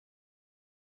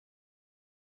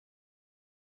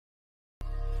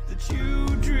you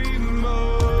dream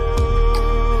of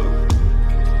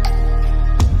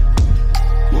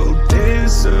will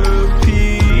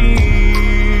disappear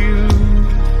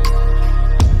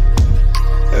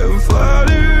and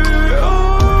flutter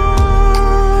on.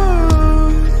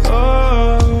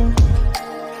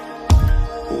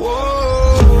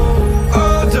 Whoa,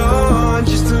 hold on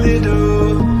just a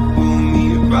little. We'll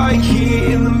meet right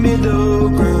here in the middle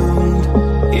ground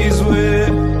is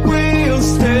where we'll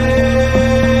stand.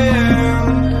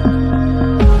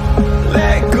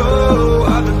 Let go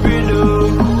of the riddle,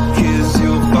 'cause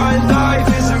you'll find life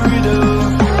is a riddle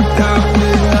that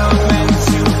we're not meant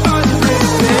to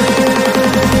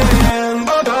understand.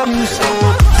 But I'm so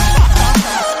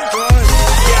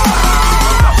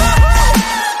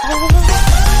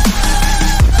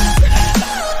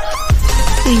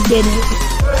He did it.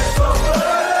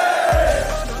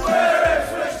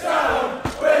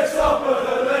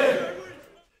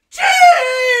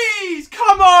 Jeez!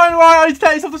 Come on, right, I need to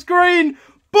take this off the screen.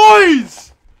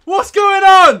 Boys! What's going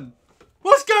on?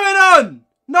 What's going on?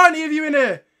 90 of you in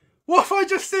here. What have I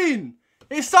just seen?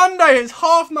 It's Sunday, it's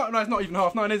 9:30. No, it's not even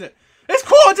 9:30, is it? It's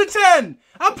 9:45.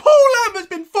 And Paul Lambert's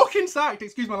been fucking sacked.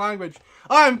 Excuse my language.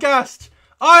 I am gassed.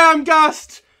 I am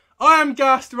gassed. I am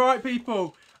gassed, right,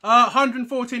 people?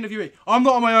 114 of you here. I'm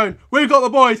not on my own. We've got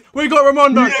the boys. We've got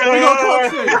Ramondo. We've got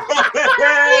Coxie.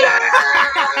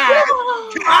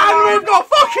 And we've got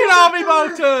fucking Harvey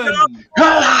Bolton.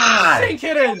 Sink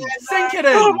it in. Sink it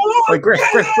in. Wait, Griff.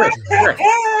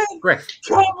 Griff,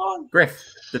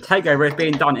 the takeover is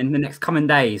being done in the next coming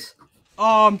days.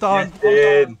 Oh, I'm done.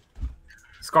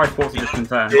 Sky Sports has just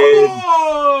confirmed. Come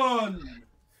on.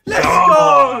 Let's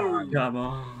go. Come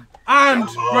on. And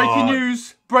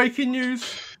breaking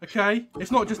news, okay?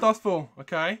 It's not just us four,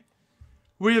 okay?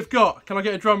 We have got, can I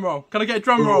get a drum roll? Can I get a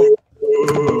drum roll? He's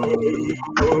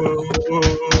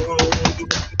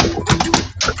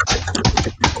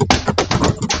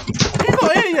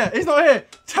not here yet, he's not here.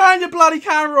 Turn your bloody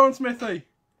camera on, Smithy.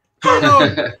 Turn it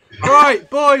on. Right,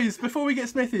 boys, before we get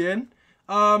Smithy in,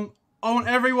 I want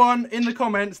everyone in the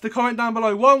comments to comment down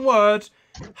below, one word,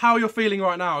 how you're feeling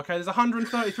right now, okay? There's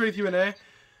 133 of you in here.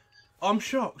 I'm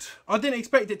shocked. I didn't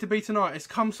expect it to be tonight. It's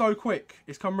come so quick.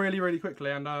 It's come really, really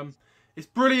quickly. And it's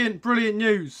brilliant, brilliant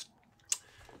news.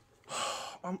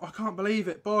 I can't believe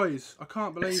it, boys. I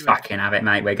can't believe it. Fucking have it,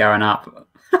 mate. We're going up.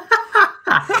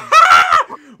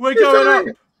 We're going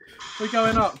up. We're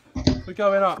going up. We're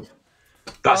going up.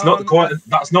 That's not quite.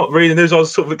 That's not really the news I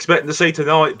was sort of expecting to see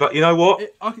tonight. But you know what?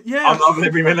 Yeah. I'm loving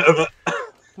every minute of it.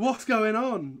 What's going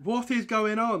on? What is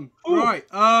going on? Ooh. Right.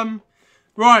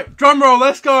 Right, drum roll,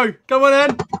 let's go. Come on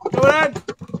in. Come on in.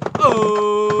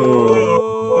 Oh.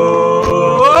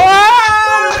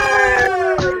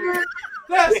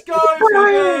 Let's go,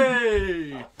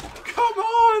 Smithy. Come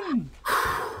on.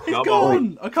 He's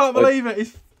gone. I can't believe it.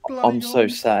 He's I'm so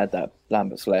sad that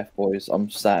Lambert's left, boys. I'm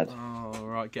sad. Oh,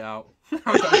 right, get out. You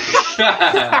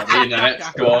know it.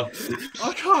 Go on.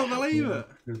 I can't believe it.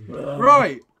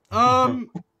 Right.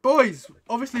 Boys,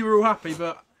 obviously we're all happy,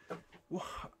 but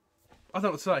I don't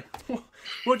know what to say.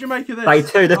 What do you make of this? Day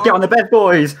 2, let's get on the bed,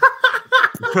 boys.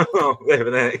 Oh, wait a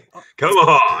minute. Come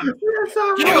on. Do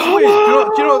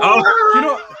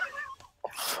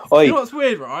you know what's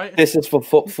weird, right? This is for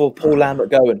Paul Lambert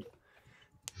going.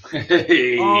 Oh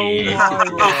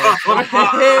my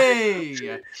God. Hey.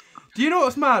 Do you know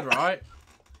what's mad, right?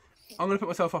 I'm going to put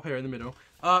myself up here in the middle.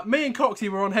 Me and Coxie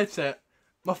were on headset.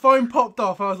 My phone popped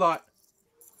off. I was like,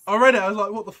 I read it. I was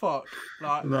like, what the fuck?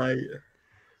 Like, mate.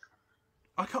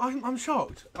 I'm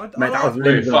shocked. Mate, that was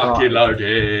We're fucking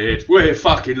loaded. We're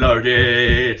fucking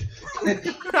loaded.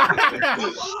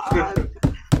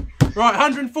 Right,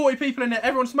 140 people in there.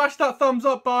 Everyone smash that thumbs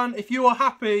up button if you are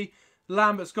happy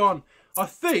Lambert's gone. I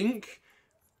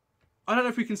don't know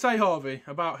if we can say, Harvey,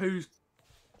 about who's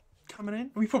coming in.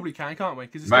 We probably can, can't we?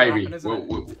 Because maybe.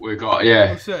 We got,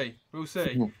 yeah. We'll see. We'll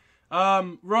see.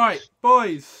 Right,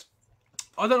 boys.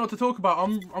 I don't know what to talk about.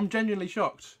 I'm genuinely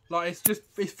shocked. Like, it's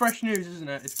fresh news, isn't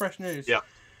it? It's fresh news. Yeah.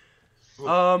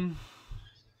 Do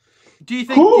you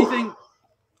think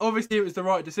obviously it was the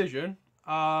right decision?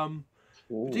 Do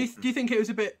you think it was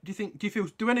a bit?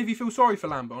 Do any of you feel sorry for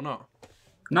Lambert or not?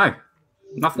 No,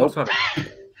 nothing whatsoever.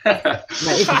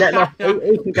 Mate, he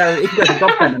can go to the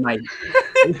job centre, mate.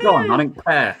 He's gone. I don't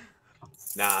care.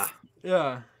 Nah.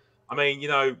 Yeah. I mean, you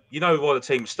know why the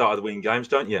team started to win games,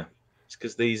 don't you? It's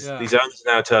because these owners are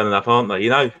now turning up, aren't they? You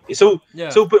know, it's all put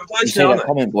in place. You see that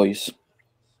comment, boys?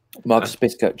 Marcus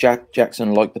Biscuit,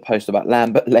 Jackson liked the post about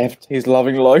Lambert left. He's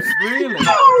loving life. Really?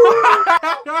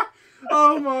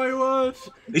 Oh my word!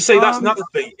 You see, that's another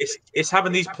thing. It's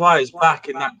having these players back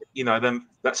in that, you know, them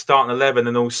that starting 11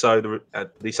 and also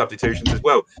the substitutions as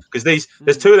well. Because there's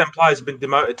two of them players have been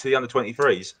demoted to the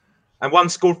under-23s, and one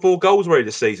scored 4 goals already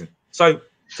this season. So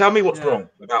tell me what's wrong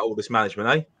about all this management,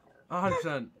 eh?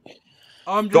 100%.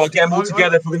 Got to get them all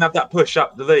together if we're gonna have that push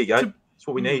up the league, eh? That's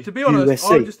what we need. To be honest,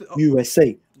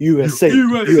 USA.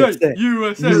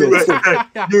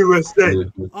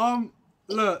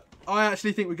 Look, I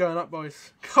actually think we're going up,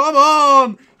 boys. Come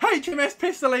on! HMS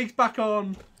Pistol League's back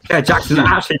on. Yeah, Jackson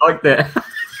actually liked it.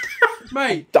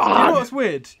 Mate, you know what's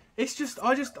weird? It's just,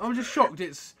 I'm just shocked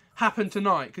it's happened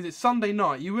tonight because it's Sunday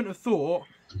night. You wouldn't have thought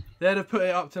they'd have put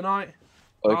it up tonight.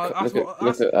 Look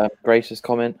at Grace's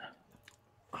comment.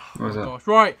 Oh my gosh!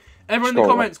 Right, everyone in the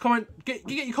comments, get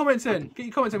your comments in. Get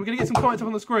your comments in. We're gonna get some comments up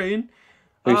on the screen.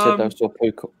 Who said they saw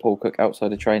Paul Cook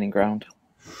outside the training ground?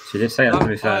 She did say that. To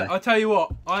be fair. I tell you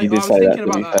what, I was thinking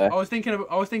about that. I was thinking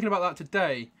about that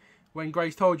today when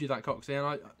Grace told you that, Coxie,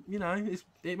 and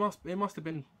it must have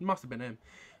been him.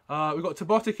 We've got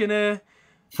Tabotic in here.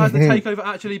 Has the takeover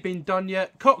actually been done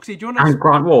yet? Coxie, do you want to? And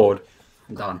Grant Ward.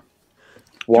 I'm done.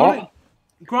 What?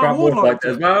 Grant Ward liked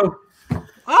it as well.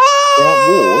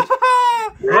 Ah!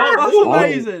 Grant That's Ward?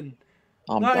 amazing.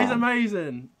 That is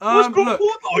amazing. Grant Look,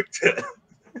 Ward liked it?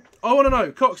 I want to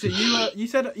know, Coxie. You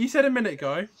said a minute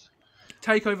ago,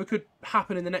 takeover could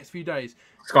happen in the next few days.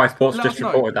 Sky Sports just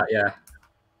reported that. Yeah.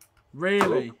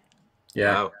 Really?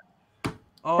 Yeah.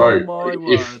 Oh Bro, my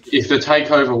word! If the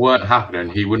takeover weren't happening,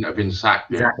 he wouldn't have been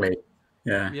sacked. Exactly.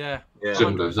 Yeah. Yeah.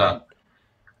 Simple as that.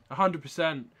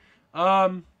 100%.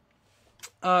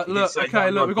 Look,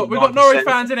 okay, look, we've got Norwich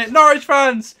fans in it. Norwich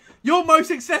fans, your most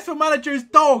successful manager is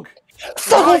Dog.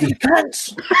 Fuck you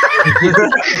cunts!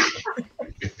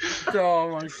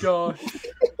 Oh my gosh.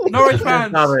 Norwich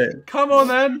fans, come on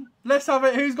then. Let's have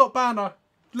it. Who's got banner?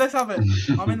 Let's have it.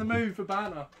 I'm in the mood for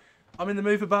banner.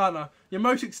 Your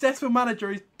most successful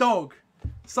manager is Dog.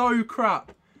 So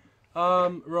crap.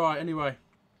 Right, anyway.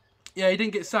 Yeah, he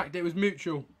didn't get sacked. It was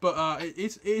mutual. But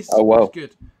it's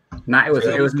good. Nah, it was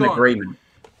an agreement.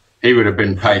 He would have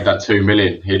been paid that 2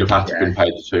 million. He'd have had to been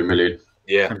paid the 2 million.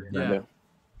 Yeah.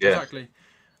 Exactly.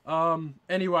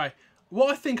 Anyway,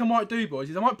 what I think I might do, boys,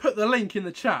 is I might put the link in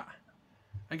the chat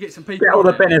and get some people. Get all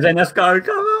the binners in. Let's go.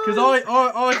 Come on. Because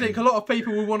I think a lot of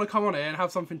people will want to come on here and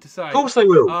have something to say. Of course they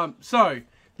will. So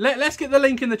let's get the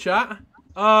link in the chat.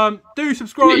 Do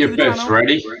subscribe to the channel. Get your bets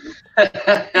ready.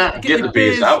 Get the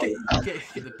beers out.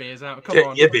 Get the beers out. Come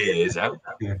on. Get your beers out.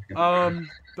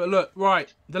 But look,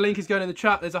 right, the link is going in the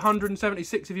chat. There's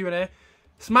 176 of you in here.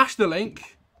 Smash the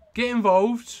link. Get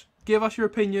involved. Give us your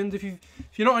opinions. If you're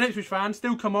not an Ipswich fan,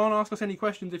 still come on. Ask us any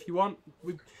questions if you want.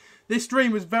 This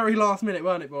stream was very last minute,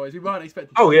 weren't it, boys? We weren't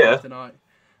expecting tonight.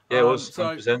 Yeah, it was.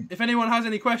 100%. So if anyone has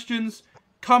any questions,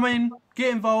 come in,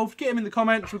 get involved, get them in the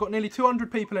comments. We've got nearly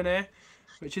 200 people in here,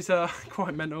 which is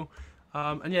quite mental.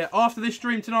 And yeah, after this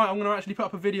stream tonight, I'm going to actually put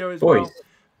up a video as well.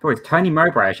 Boys, Tony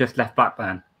Mowbray has just left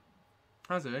Blackburn.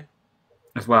 Has he?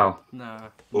 As well. Nah,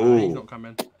 he's not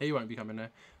coming. He won't be coming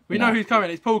there. We know who's coming.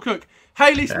 It's Paul Cook.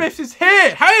 Hayley Smiths is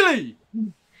here. Hayley!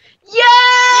 Yeah!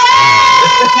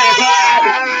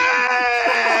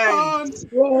 Round the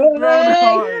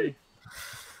party.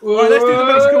 Right, let's do the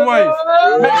Mexican wave.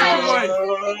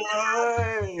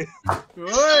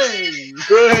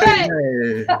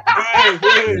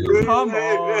 Come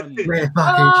on.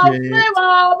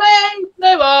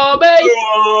 Blue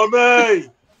Army.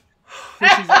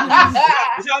 Is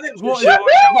that an Ipswich shirt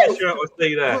I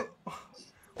see there?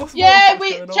 Yeah,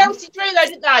 Chelsea drew though,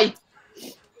 didn't they?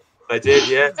 They did,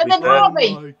 yeah. And then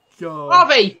Harvey.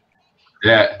 Harvey.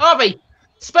 Yeah. Harvey.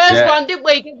 Spurs won, didn't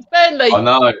we, against Burnley? I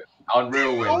know.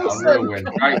 Unreal win. Awesome. Unreal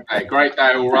win. Great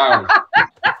day all round.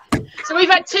 So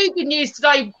we've had 2 good news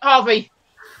today, Harvey.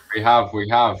 We have.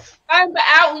 Lambert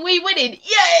out and we winning.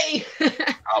 Yay!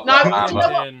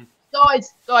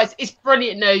 Guys, it's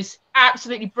brilliant news.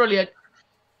 Absolutely brilliant.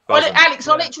 Alex,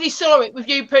 I literally saw it with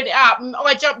you putting it up.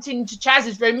 I jumped into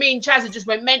Chaz's room. Me and Chaz just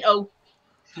went mental.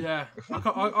 Yeah,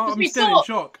 I'm still in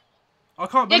shock. I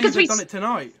can't believe they've done it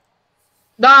tonight.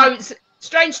 No, it's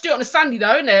strange to do it on a Sunday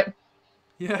though, isn't it?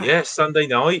 Yeah. Yeah, Sunday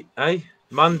night, eh?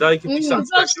 Monday could be Sunday.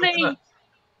 Yeah,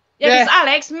 because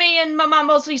Alex, me and my mum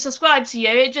obviously subscribed to you.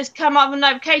 It just come up with a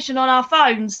notification on our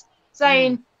phones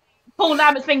saying Paul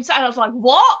Lambert's been sacked. I was like,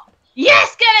 what?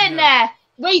 Yes, get in there.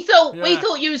 We thought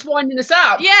you was winding us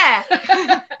up.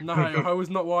 Yeah. No, I was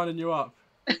not winding you up.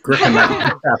 Griffin,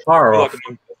 I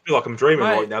feel like I'm dreaming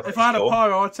right now. If I had a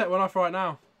pyro, I'd set one off right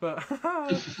now. But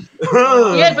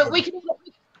yeah, but we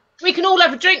can all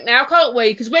have a drink now, can't we?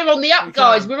 Because we're on the up,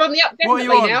 guys. We're on the up definitely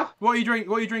now. What are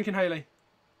you drinking, Hayley?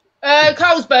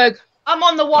 Carlsberg. I'm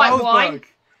on the white wine. Carlsberg.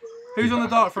 Who's on the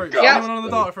dark fruits? Yeah. Anyone on the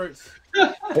dark fruits?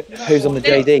 Who's on the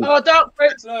JD? Oh, dark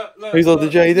fruits. Who's on the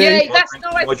JD? Yeah, that's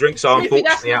nice. My drinks are Ruby,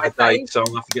 that's unfortunately out of nice, date, so I'm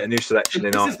going to have to get a new selection in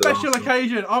It's a after. special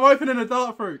occasion. I'm opening a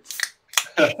dark fruits.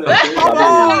 Go, Come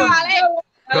on.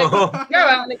 Alex. Go,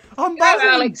 Alex. I'm Go, buzzing.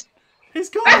 Alex. He's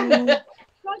gone. Can I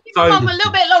give So- Mum a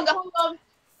little bit longer? Hold on.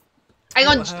 Hang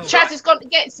on, Chaz has gone to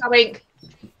get something.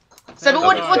 So, but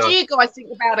what do you guys think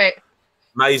about it?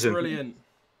 Amazing. Brilliant.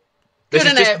 This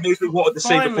Good, is just innit? the news we wanted to see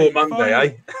Finally, before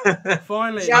Monday, eh?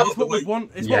 Finally, Yeah. it's what we've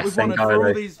wanted. It's Yes, what we've wanted thank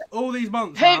for God. all these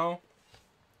months Who- now.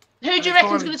 Who do you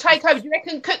reckon's going to take over? Do you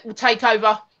reckon Cook will take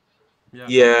over?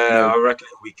 Yeah, I reckon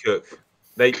we cook.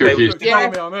 They Cook is- Cook, Yeah.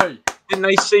 tell me, I know. didn't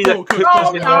they see that Oh, Cook Cook.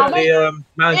 was in Oh, the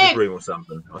manager's yeah. room or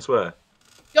something? I swear.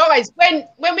 Guys,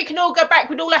 when we can all go back,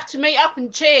 we'd all have to meet up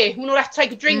and cheer. We'll all have to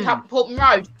take a drink up Portman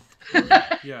Road.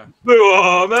 Yeah.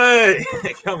 Oh, mate!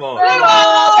 Come on.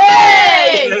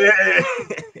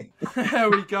 There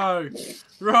we go.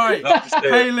 Right. Love to see it.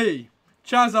 Haley,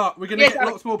 Chaz up. We're going to Yes, get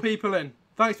Alex. lots more people in.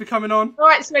 Thanks for coming on. All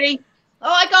right, sweetie.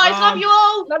 All right, guys. Love you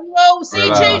all. Love you all. See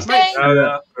you Hello. Tuesday.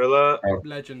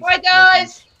 Legends. Bye,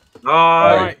 guys. All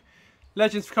Bye. right.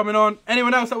 Legends for coming on.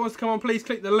 Anyone else that wants to come on, please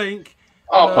click the link.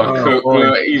 Up and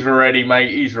Cook. He's ready,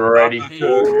 mate. He's ready.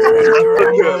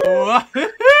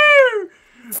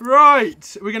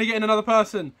 Right. We're going to get in another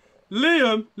person.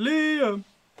 Liam.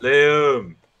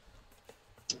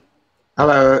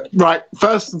 Hello. Right.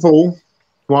 First of all,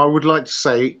 what I would like to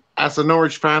say, as a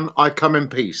Norwich fan, I come in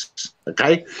peace.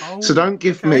 Okay. So don't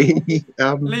give me.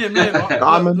 Liam.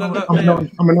 I'm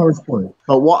a Norwich boy.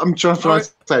 But what I'm just trying to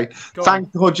say, Go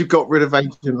thank God you got rid of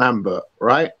Agent Lambert.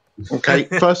 Right. Okay.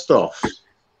 First off.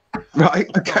 Right.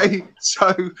 Okay.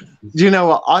 So you know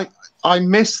what? I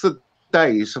miss the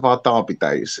days of our derby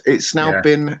days. It's now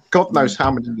been God knows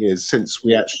how many years since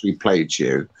we actually played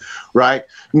you, right?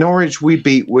 Norwich, we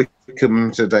beat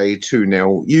Wickham today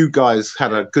 2-0. You guys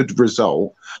had a good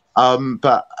result,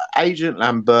 but Agent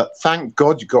Lambert, thank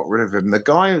God you got rid of him. The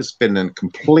guy has been a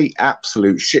complete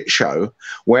absolute shit show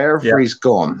wherever he's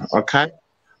gone. Okay,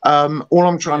 all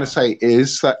I'm trying to say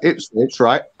is that it's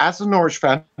right. As a Norwich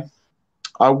fan,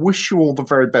 I wish you all the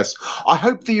very best. I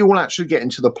hope that you will actually get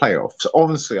into the playoffs.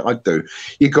 Honestly, I do.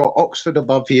 You got Oxford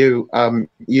above you.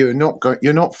 You're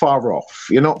not far off.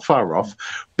 You're not far off.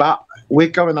 But we're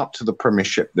going up to the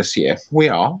Premiership this year. We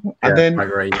are. And then I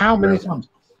agree. how many times?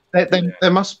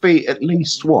 There must be at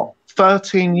least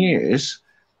 13 years.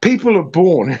 People are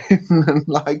born in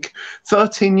like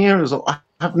 13 years. I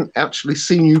haven't actually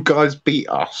seen you guys beat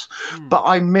us, but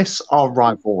I miss our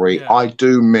rivalry. I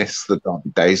do miss the derby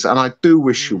days, and I do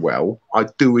wish you well. I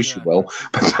do wish you well,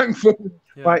 but don't forget,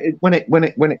 right, when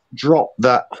it dropped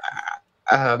that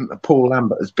Paul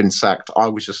Lambert has been sacked, I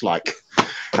was just like,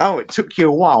 oh, it took you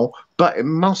a while, but it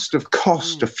must have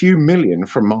cost a few million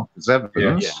from Marcus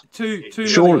Evans. Yeah. Two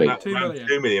Surely. million, 2 million.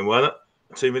 2 million, wasn't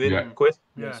it? 2 million quid?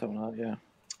 Yeah. Something like that,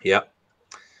 Yeah.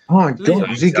 Oh my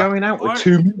God, is he going out with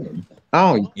 2 million?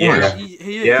 Oh Yeah. He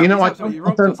is. Yeah. You know, He's I absolutely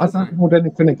rocked us, don't hasn't he? hold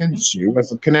anything against you as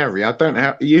a Canary. I don't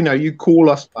have, you call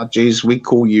us budgies, we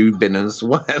call you binners,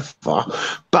 whatever.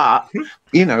 But,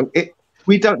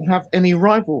 we don't have any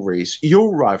rivalries.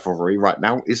 Your rivalry right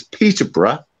now is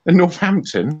Peterborough and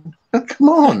Northampton. Come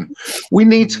on. We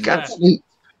need to actually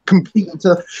compete.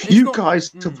 You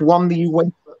guys have won the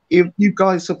UEFA. You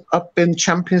guys have been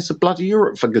champions of bloody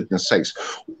Europe, for goodness sakes.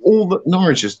 All that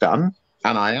Norwich has done,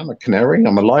 and I am a Canary,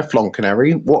 I'm a lifelong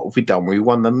Canary. What have we done? We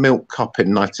won the Milk Cup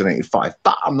in 1985.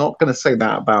 But I'm not going to say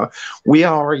that about. We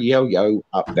are a yo-yo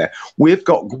up there. We've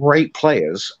got great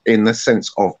players in the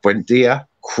sense of Buendia,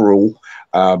 Krul,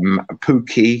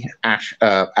 Pookie,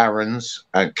 Aarons,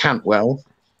 Cantwell.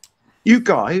 You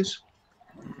guys,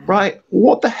 right?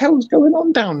 What the hell's going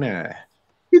on down there?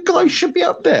 You guys should be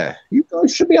up there. You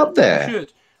guys should be up there.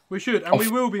 We should, and we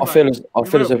will be. I feel as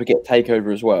though we get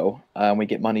takeover as well, and we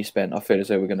get money spent. I feel as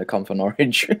though we're going to come for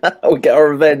Norwich. We'll get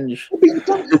our revenge. You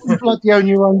don't bloody own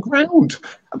your own ground.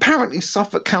 Apparently,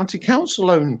 Suffolk County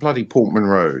Council own bloody Portman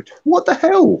Road. What the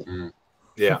hell?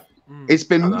 Yeah. It's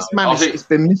been mismanaged. It's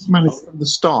been mismanaged from the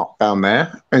start down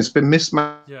there. It's been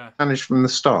mismanaged from the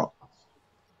start.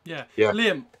 Yeah.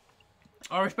 Liam,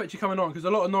 I respect you coming on because a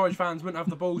lot of Norwich fans wouldn't have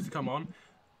the balls to come on.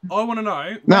 I want to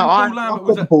know. No, I've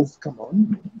got the balls to come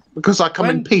on because I come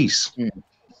in peace.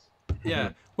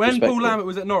 Yeah. When Paul Lambert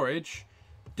was at Norwich,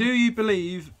 do you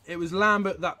believe it was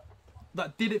Lambert that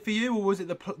did it for you, or was it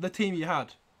the team you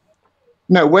had?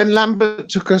 No, when Lambert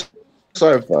took us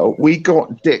over, we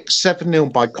got dicked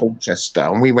 7-0 by Colchester,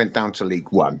 and we went down to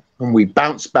League One, and we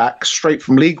bounced back straight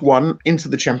from League One into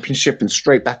the Championship and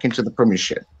straight back into the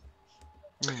Premiership.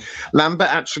 Lambert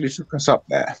actually took us up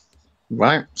there,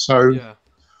 right? So Yeah.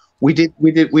 we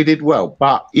did well.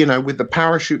 But you know, with the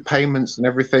parachute payments and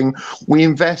everything, we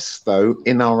invest though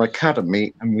in our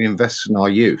academy and we invest in our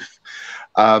youth.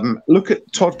 Look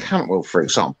at Todd Cantwell, for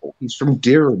example. He's from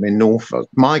Durham in Norfolk.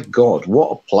 My God,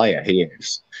 what a player he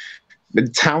is.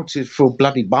 Been touted for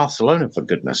bloody Barcelona, for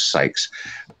goodness sakes.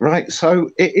 Right, so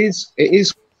it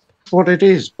is what it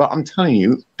is. But I'm telling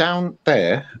you, down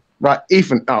there, right,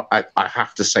 even, I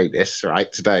have to say this,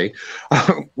 right, today,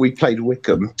 we played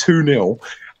Wickham 2-0,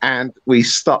 and we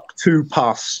stuck 2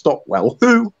 past Stockwell,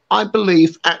 who I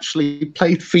believe actually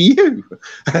played for you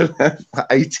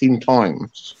 18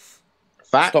 times.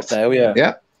 Fact. Stockdale, yeah.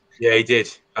 Yeah. Yeah, he did.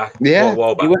 Yeah. A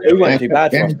while back. He wasn't too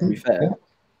bad for us, to be fair.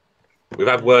 We've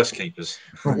had worse keepers.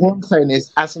 But what I'm saying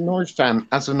is, as a Norwich fan,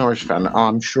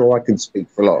 I'm sure I can speak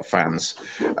for a lot of fans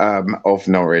of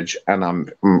Norwich, and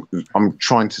I'm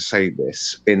trying to say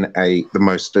this in the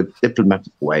most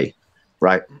diplomatic way,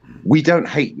 right? We don't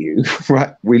hate you,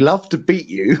 right? We love to beat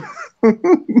you,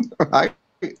 right?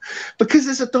 Because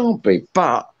it's a derby,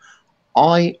 but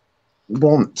I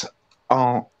want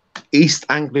our East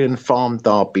Anglian farm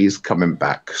derbies coming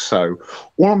back. So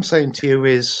all I'm saying to you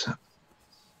is,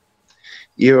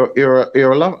 you're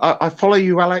a love. I follow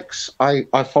you, Alex.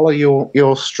 I follow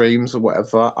your streams or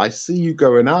whatever. I see you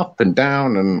going up and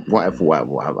down and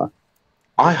whatever.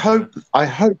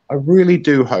 I really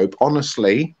do hope,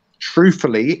 honestly,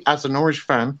 truthfully, as a Norwich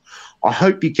fan, I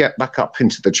hope you get back up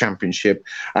into the Championship,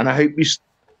 and I hope you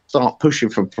start pushing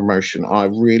for promotion. I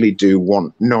really do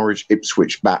want Norwich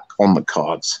Ipswich back on the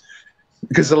cards.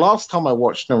 Because the last time I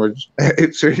watched Norwich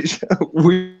Ipswich,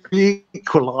 we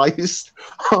equalised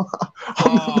on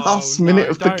the last minute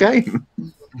of the game.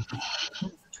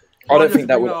 I don't think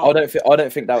that would. I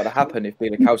don't think that would have happened if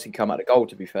Bielakowski come out the goal.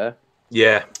 To be fair.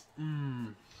 Yeah.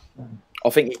 I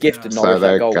think he gifted Norwich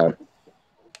that goal.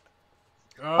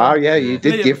 Oh yeah, you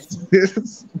did gift.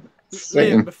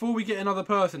 Liam, before we get another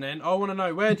person in, I want to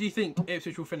know, where do you think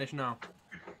Ipswich will finish now?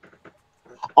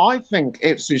 I think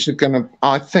Ipswich are going to.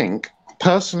 I think.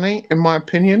 Personally, in my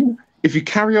opinion, if you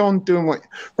carry on doing what...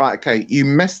 Right, okay, you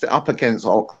messed it up against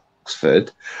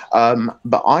Oxford,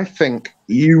 but I think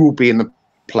you will be in the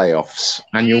playoffs,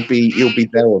 and you'll be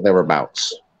there or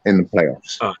thereabouts in the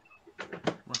playoffs. Oh.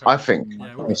 Okay. I think,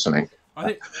 personally.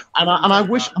 I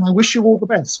wish you all the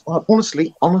best.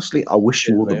 Honestly, I wish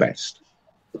you all the best.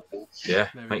 Yeah,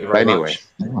 thank you very much.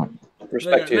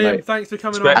 Respect to you, Liam, mate. thanks for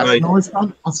coming Respect, on. mate.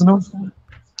 That's a nice one.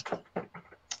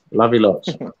 Love you lots.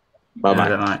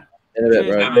 Bye-bye. In a bit,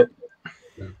 bro.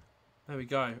 There we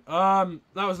go.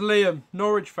 That was Liam,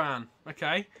 Norwich fan.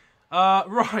 Okay.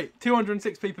 Right,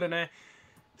 206 people in here.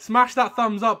 Smash that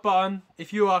thumbs up button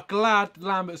if you are glad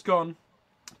Lambert's gone.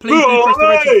 Please press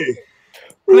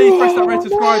that red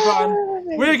subscribe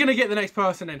button. We're going to get the next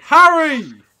person in.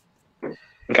 Harry!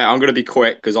 Okay, I'm going to be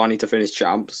quick because I need to finish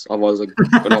champs. Otherwise, we're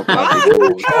not going to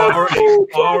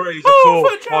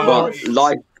But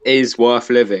life is worth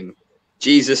living.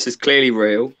 Jesus is clearly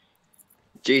real.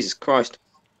 Jesus Christ.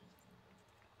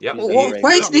 Yep.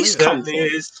 Where did this come from?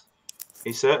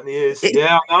 He certainly is.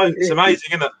 Yeah, I know. It's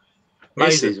amazing, isn't it?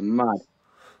 Amazing. This is mad.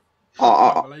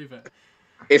 I can't believe it.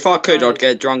 If I could, I'd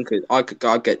get drunk.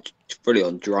 I'd get fully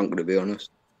on drunk, to be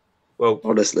honest. Well,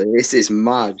 honestly, this is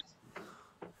mad.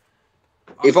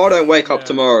 If I don't wake up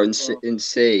tomorrow and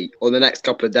see, or the next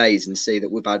couple of days and see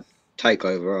that we've had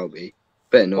takeover, I'll be a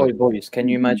bit annoyed. Boys, can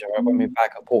you imagine when we're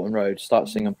back at Portland Road, start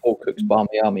singing Paul Cook's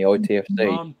Barmy Army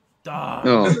OTFC? I'm done.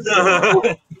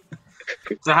 Oh.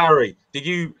 So Harry, did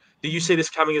you see this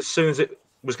coming as soon as it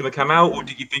was going to come out, or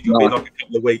did you think it would be like a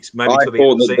couple of weeks, maybe to the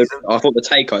end of the season? I thought the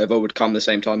takeover would come the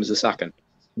same time as the second.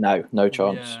 No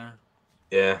chance.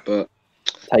 Yeah. But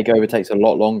takeover takes a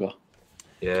lot longer.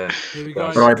 Yeah. Here we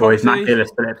go. Right, boys. Matt Gill is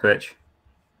still at Ipswich.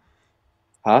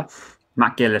 Huh?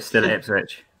 Matt Gill is still at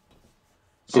Ipswich.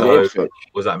 So, what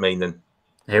does that mean then?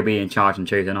 He'll be in charge on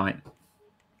Tuesday night.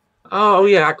 Oh,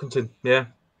 yeah, Accrington. Yeah.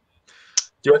 Do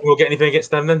you reckon we'll get anything against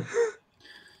them then?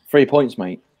 3 points,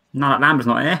 mate. No, Lambert's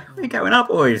not here. We're going up,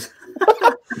 boys.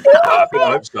 I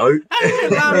hope so.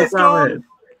 Lambert's gone.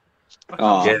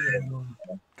 Yeah.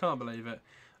 Can't believe it.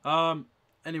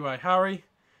 Anyway, Harry,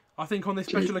 I think on this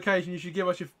special occasion you should give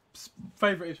us your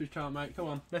favourite Ipswich chant, mate. Come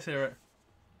on, let's hear it.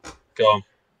 Go on.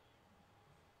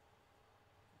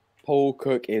 Paul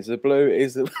Cook is a blue.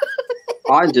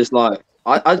 I'm just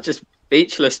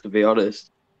speechless, to be honest.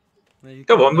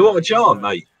 Come on, we want a chant,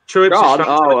 mate. True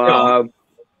Ipswich.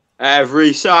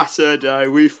 Every Saturday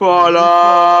we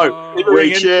follow.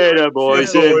 We cheer the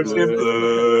boys in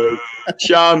blue.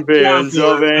 Champions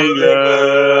of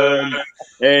England.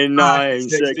 In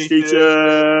 1962,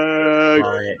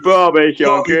 Right. Bobby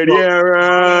conquered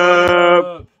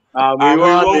Europe, and we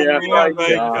won the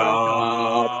FA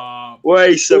Cup.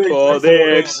 We support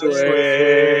the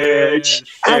Ipswich.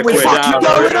 And we If we're fucking down,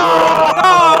 going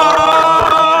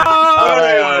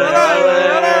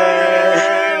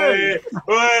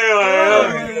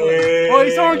Boy,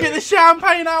 someone get the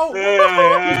champagne out!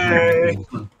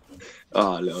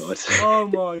 Oh Lord. Oh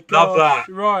my god! Love that.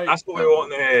 Right. That's what we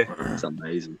want to hear. It's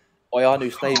amazing. Our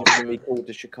new stadium will be called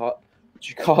the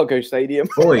Chicago Stadium.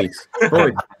 Boys,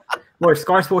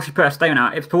 Sky Sports should put a statement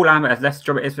out. If Paul Lambert has left the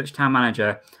job at Ipswich Town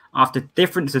manager after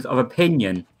differences of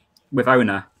opinion with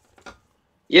owner.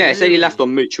 Yeah, it said he left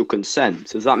on mutual consent.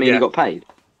 Does that mean he got paid?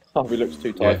 Oh, he looks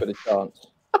too tired for the chance.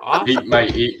 He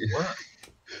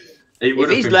If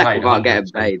he's left without getting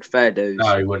paid, fair dues.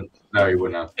 No, he wouldn't. No, he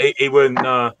wouldn't have. He wouldn't.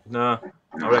 No. I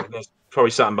reckon there's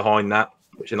probably something behind that,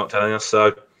 which you're not telling us.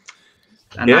 So,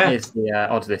 And that is the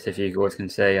odds list, if you guys can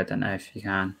see. I don't know if you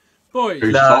can. Boys,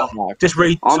 just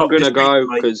read. I'm gonna go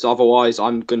because otherwise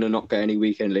I'm gonna not get any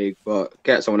weekend league. But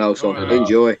get someone else on.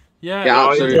 Enjoy. Yeah.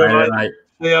 Absolutely.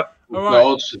 Yeah. All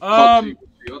right.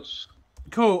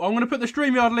 Cool. I'm going to put the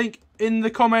StreamYard link in the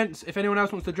comments if anyone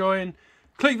else wants to join.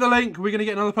 Click the link. We're going to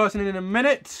get another person in a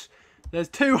minute. There's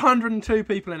 202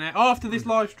 people in it. After this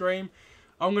live stream,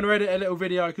 I'm going to edit a little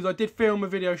video because I did film a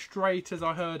video straight as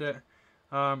I heard it.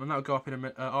 And that'll go up in a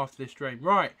minute after this stream.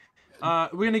 Right. We're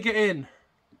going to get in.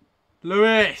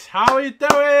 Lewis, how are you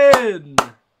doing?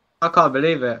 I can't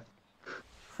believe it.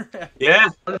 Yeah.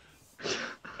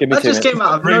 That just came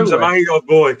out of Dreams are nowhere. made of,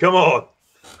 boy. Come on.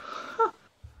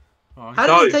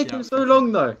 How did it take him so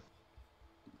long, though?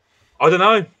 I don't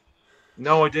know.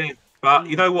 No idea. But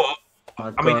you know what?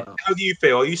 I mean, how do you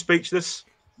feel? Are you speechless?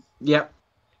 Yep.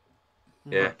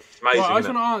 Yeah. It's amazing. Right, I just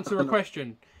isn't want it? to answer a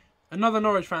question. Another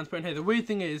Norwich fan's put in here. The weird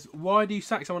thing is, why do you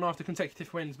sack someone after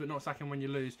consecutive wins but not sack him when you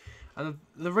lose? And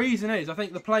the reason is, I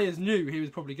think the players knew he was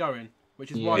probably going,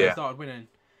 which is why they started winning.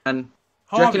 And do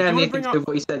you Harvey, reckon do you wanna anything bring to do up- with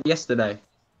what he said yesterday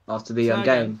after the Say game?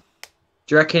 again.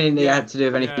 Do you reckon he had to do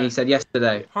with anything Yeah. he said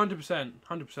yesterday? 100%.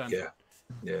 100%. Yeah.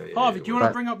 Harvey, do you want to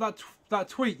Right. bring up that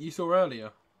tweet you saw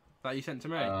earlier that you sent to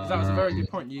me? 'Cause that was a very good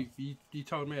point you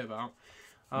told me about.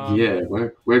 Yeah,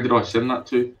 where did I send that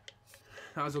to?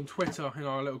 That was on Twitter in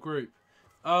our little group.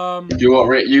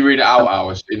 You read it out,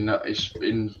 Alice. It's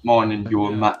in mine and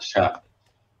your match chat. I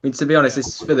mean, to be honest,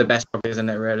 it's for the best, probably, isn't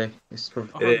it? Really, it's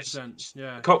probably. 100%.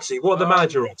 Yeah. Coxie, what are the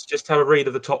manager odds? Just have a read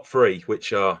of the top three,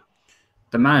 which are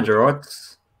The manager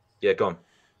odds. Yeah, go on.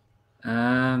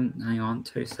 Hang on,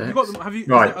 2 seconds. You got them? Have you?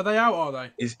 Right. Are they out? Are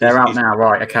they? They're out now,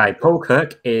 right? Okay. Paul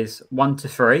Cook is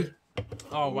 1-3.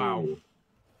 Oh wow.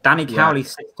 Danny Cowley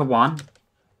 6-1.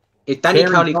 If Danny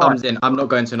Kieran Cowley Dyer- comes in, I'm not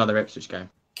going to another Ipswich game.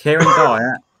 Kieran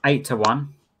Dyer 8-1.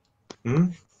 Hmm?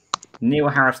 Neil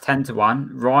Harris 10-1.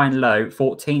 Ryan Lowe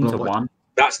 14-1.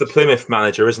 That's the Plymouth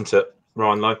manager, isn't it?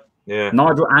 Ryan Lowe. Yeah.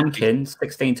 Nigel Ankins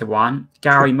 16-1.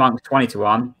 Gary Monk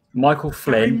 20-1. Michael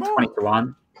Flynn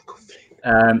 20-1.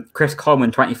 Chris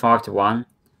Coleman 25-1.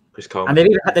 Chris Coleman. And they've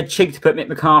even had the cheek to put Mick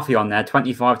McCarthy on there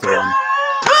 25-1.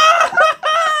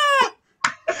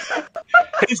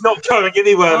 He's not going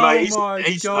anywhere, Oh mate. my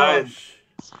He's staying. gosh.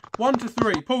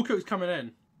 1-3. Paul Cook's coming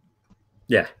in.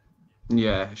 Yeah.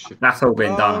 Yeah, sure. That's all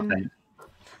been done, I think.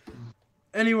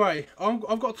 Anyway, I've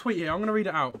got a tweet here. I'm going to read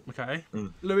it out, okay?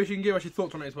 Mm. Lewis, you can give us your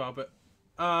thoughts on it as well. But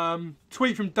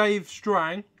tweet from Dave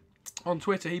Strang on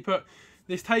Twitter. He put,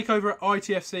 this takeover at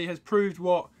ITFC has proved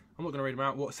what, I'm not going to read them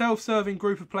out, what self-serving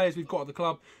group of players we've got at the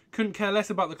club. Couldn't care less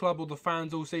about the club or the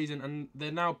fans all season, and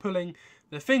they're now pulling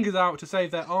their fingers out to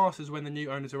save their arses when the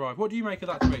new owners arrive. What do you make of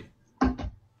that tweet?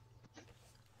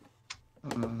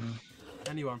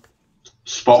 Anyone?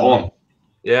 Spot on.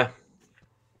 Yeah.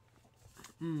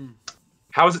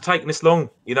 How has it taken this long?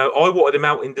 You know, I wanted him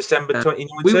out in December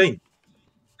 2019.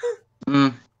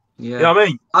 Yeah. You know what I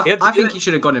mean? I think he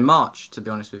should have gone in March, to be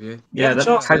honest with you. Yeah, the that's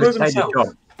chance how to they prove saved his himself.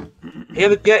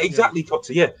 job. Yeah, exactly,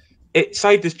 Coxie. Yeah, it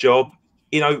saved his job.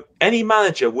 You know, any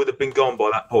manager would have been gone by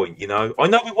that point. You know, I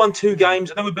know we won 2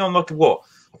 games. I know we've been on like what?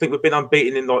 I think we've been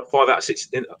unbeaten in like 5 out of 6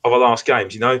 of our last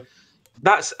games. You know,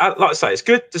 that's like I say, it's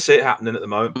good to see it happening at the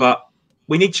moment, but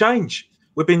we need change.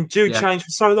 We've been due change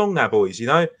for so long now, boys. You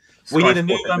know, we need a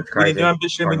new,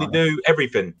 ambition. We need new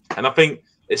everything, and I think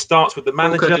it starts with the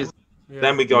manager.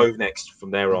 Then we go next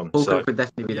from there on. Paul So Cook would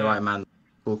definitely be the right man.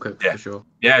 Paul Cook for sure.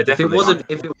 yeah, definitely.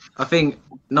 I think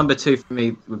number 2 for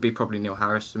me would be probably Neil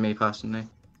Harris for me personally.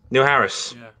 Neil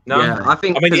Harris. No, Yeah, I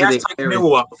think I mean, he because has of the taken experience.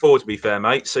 Millwall up before, to be fair,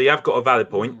 mate. So you have got a valid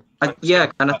point.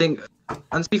 Yeah, and I think,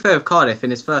 and to be fair with Cardiff, in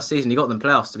his first season, he got them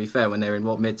playoffs, to be fair, when they were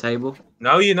in mid-table.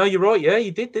 No, you know, you're right. Yeah,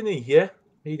 you did, didn't he? Yeah.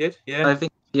 He did. Yeah. I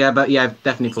think. Yeah, but yeah,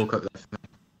 definitely Paul Cook.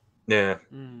 Yeah.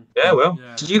 Yeah. Well.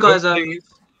 Did you guys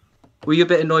were you a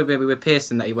bit annoyed maybe with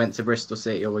Pearson that he went to Bristol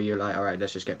City, or were you like, all right,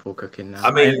 let's just get Paul Cook in now?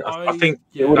 I mean, I think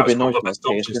it would have been one nice of the best to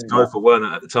options to go for, weren't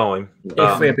it, at the time?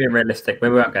 If we're being realistic, we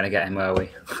weren't going to get him, were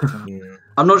we?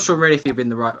 I'm not sure really if he'd been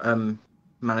the right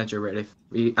manager. Really,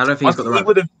 I don't think he's got the right.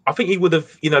 I think he would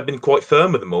have, been quite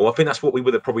firm with them all. I think that's what we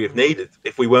would have probably have needed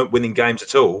if we weren't winning games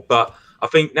at all. But I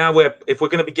think now if we're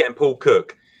going to be getting Paul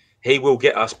Cook, he will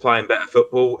get us playing better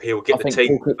football. He will get the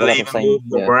team believing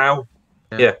more morale.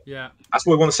 Yeah, that's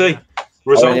what we want to see.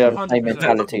 Result. Have the same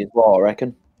mentality as well, I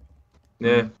reckon.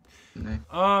 Yeah.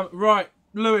 Right,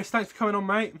 Lewis, thanks for coming on,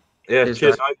 mate. Yeah,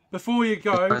 cheers, mate. Before you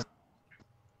go,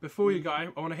 I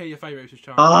want to hear your favourite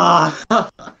chant.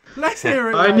 Let's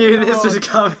hear it. I knew this was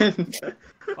coming.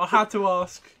 I had to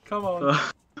ask. Come on. All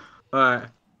right.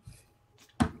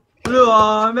 Blue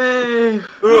Army!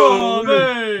 Blue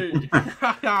Army!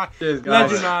 Cheers,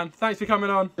 guys. Legend, man. Thanks for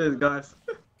coming on. Cheers, guys.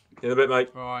 In a bit,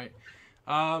 mate. Right.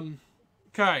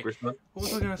 Okay. What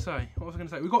was I going to say?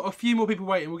 We've got a few more people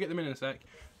waiting. We'll get them in a sec.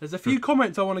 There's a few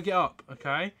comments I want to get up.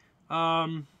 Okay.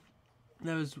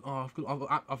 There was. Oh,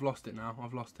 I've lost it now.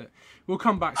 I've lost it. We'll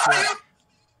come back to it.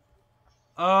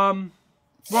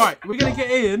 Right. We're gonna get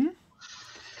in.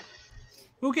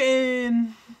 We'll get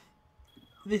in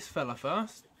this fella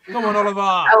first. Come on, Oliver.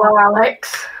 Hello,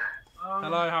 Alex.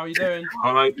 Hello. How are you doing?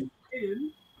 All right.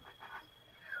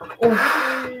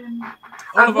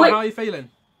 Oliver, how are you feeling?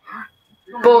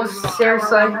 Buzzed,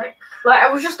 seriously. Like, I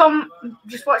was just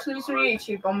watching some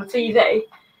YouTube on my TV,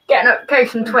 getting a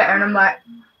notification on Twitter, and I'm like,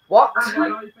 what?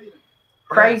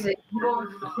 Crazy.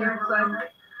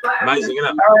 Amazing,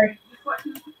 isn't it?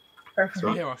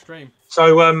 Sorry. Here, our stream.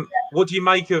 So, what do you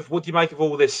make of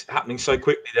all this happening so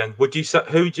quickly? Then, who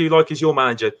do you like as your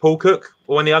manager? Paul Cook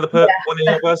or any other person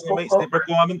that meets the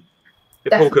requirement?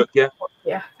 Yeah, Paul Cook, yeah.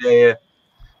 Yeah.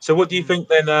 So, what do you think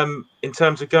then? In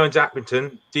terms of going to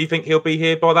Accrington, do you think he'll be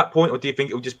here by that point, or do you think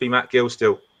it'll just be Matt Gill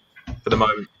still for the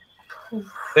moment?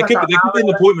 There could be an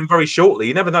appointment very shortly.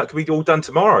 You never know; it could be all done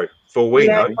tomorrow for a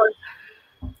week.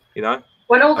 You know.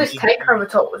 When all this takeover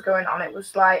talk was going on, it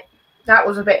was like that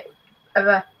was a bit of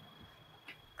a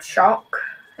shock,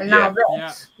 and now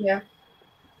this, yeah.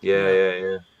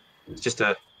 It's just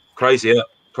a crazy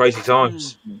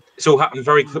times. It's all happening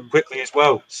very quickly as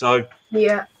well. So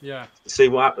yeah. See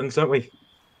what happens, don't we?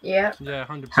 Yeah.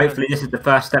 100%. Hopefully, this is the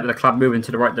first step of the club moving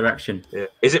to the right direction. Yeah.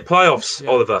 Is it playoffs,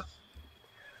 Oliver?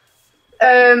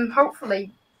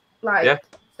 Hopefully, like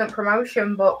some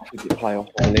promotion, but playoff.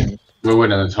 We're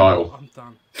winning the title. I'm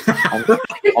done. I'm gonna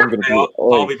be.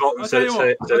 I'll be bottom. I'll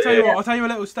tell you a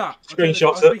little stat.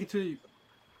 Screenshots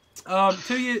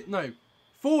it.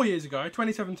 4 years ago,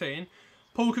 2017,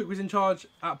 Paul Cook was in charge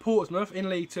at Portsmouth in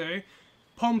League Two.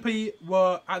 Pompey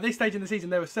were at this stage in the season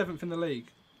they were 7th in the league.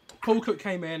 Paul Cook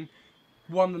came in,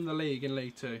 won them the league in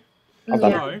League Two.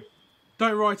 So,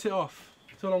 don't write it off.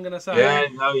 That's all I'm gonna say. I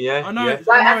know.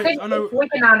 I think if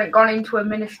Wigan hadn't gone into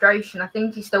administration, I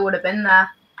think he still would have been there.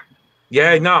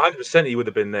 Yeah, no, 100% he would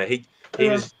have been there. He got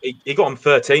him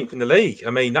 13th in the league. I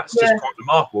mean, that's just quite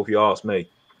remarkable if you ask me.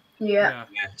 Yeah.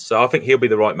 So I think he'll be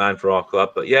the right man for our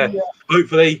club. But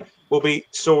hopefully we'll be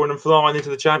soaring and flying into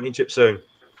the championship soon.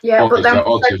 Yeah, but then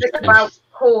we said this about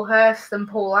Paul Hurst and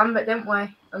Paul Lambert, didn't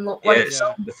we? And look, it's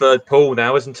the third Paul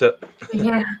now, isn't it?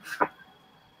 Yeah.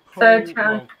 Third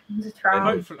chance.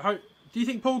 Hopefully, do you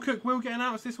think Paul Cook will get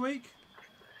announced this week?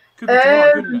 Could be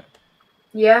tonight, couldn't it?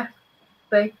 Yeah.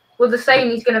 Well, they're saying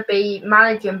he's going to be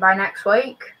managing by next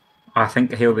week. I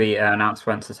think he'll be announced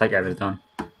once the takeover is done.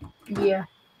 Yeah.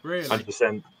 Really?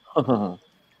 100%.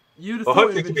 You'd have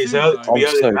thought it would be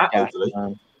early than that, hopefully.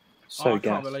 I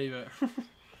can't believe it.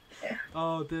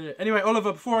 Oh, dear. Anyway,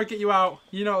 Oliver, before I get you out,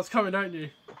 you know what's coming, don't you?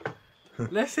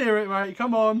 Let's hear it, mate.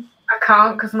 Come on. I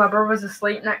can't because my brother's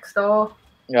asleep next door.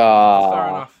 Fair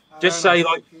enough. Just say,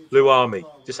 like, Blue Army.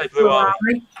 Just say Blue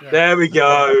Army. There we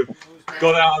go.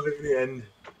 Got out of it in the end.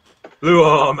 Blue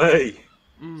Army.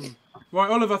 Right,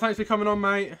 Oliver, thanks for coming on,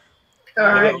 mate. All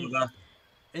right.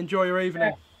 Enjoy your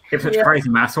evening. It's crazy,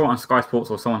 man. I saw it on Sky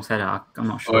Sports or someone said it. I'm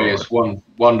not sure. Oh, yeah, it's 1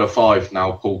 to 5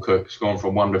 now, Paul Cook. It's gone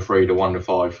from 1 to 3 to 1 to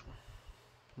 5.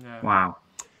 Yeah.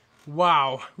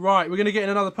 Wow. Right, we're going to get in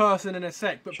another person in a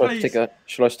sec. But Shall I stick a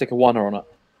 1-er on it?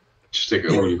 Stick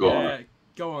it all you got on it.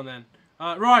 Go on then.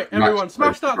 Right, everyone,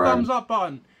 smash that thumbs up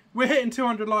button. We're hitting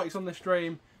 200 likes on the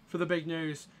stream for the big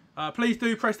news. Please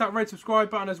do press that red subscribe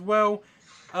button as well.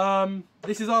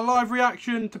 This is our live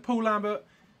reaction to Paul Lambert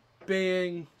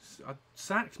being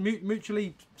sacked,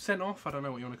 mutually sent off. I don't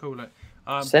know what you want to call it.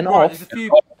 Sent off? There's a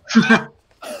few...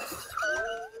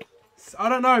 I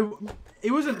don't know.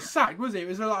 He wasn't sacked, was he? It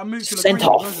was like a mutual Sent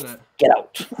agreement, off. wasn't it? Get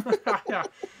out. Yeah.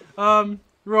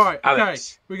 Right. Okay.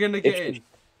 Alex. We're gonna get Ipswich. in.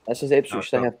 That says Ipswich.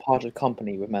 They have parted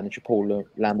company with manager Paul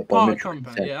Lambert by Part of mutual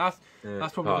company. consent. Yeah,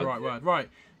 that's probably the right word. Right.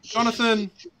 Jonathan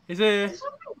is here.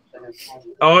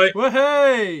 Oi.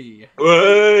 Hey.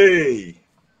 Hey.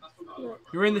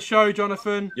 You're in the show,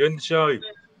 Jonathan. You're in the show.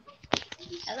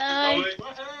 Hello.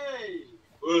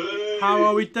 How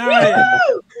are we doing?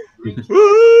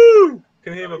 Woo!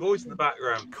 Can hear my voice in the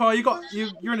background. Kai,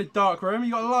 you're in a dark room.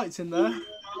 You got lights in there.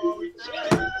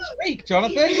 Speak,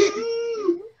 Jonathan.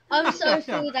 I'm so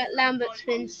sorry that Lambert's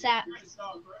been sacked.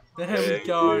 There we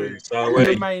go.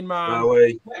 The main man.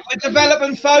 We're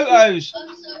developing photos.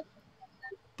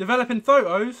 Developing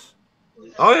photos.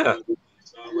 Oh yeah.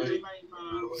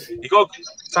 You got.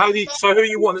 So who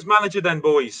you want as manager then,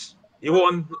 boys? You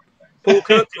want Paul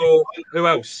Cook or who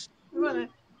else? What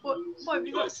have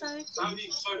you got to say? So who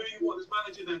you want as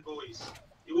manager then, boys?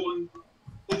 You want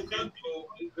Paul Cook or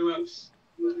who else?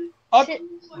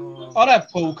 I'd have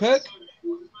Paul Cook.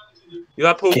 You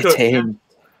have Paul Get Cook. in.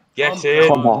 Get in.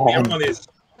 Come on. Everyone is.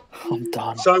 I'm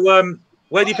done. So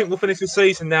where do you think we'll finish the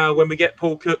season now when we get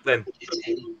Paul Cook then?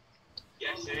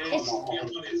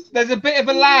 There's a bit of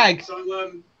a lag.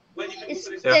 It's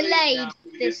delayed,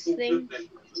 this thing.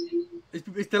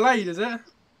 It's delayed, is it?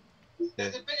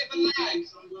 Yeah.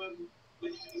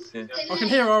 I can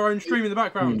hear our own stream in the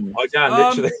background. I can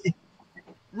literally.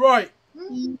 Right,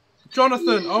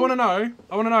 Jonathan. I want to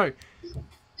know.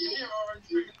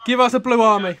 Give us a blue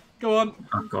army. Go on.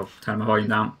 Oh God, turn my volume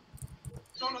down.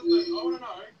 Jonathan, I want to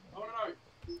know.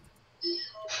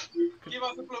 Give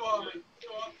us a blue army.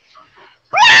 Go on.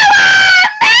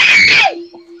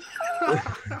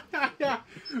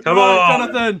 Come right, on,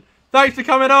 Jonathan. Thanks for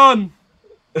coming on.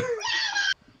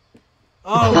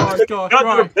 Oh my gosh! Can't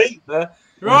Right, repeat there.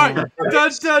 right. Mayan. What have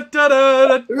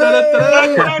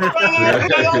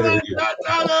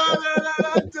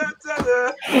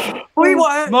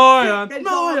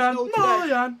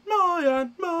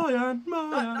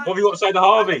you got to say to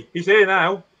Harvey? He's here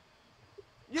now.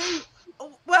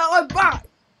 Well, I'm back.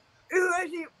 Who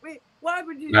is it? Why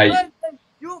would you? Mate,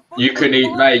 you can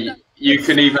eat, mate. You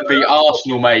can even beat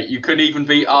Arsenal, mate. You can even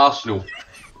beat Arsenal.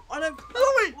 I don't.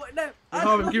 No,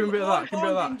 Harvey, give him a bit of that. Give him a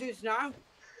bit of that. Just now.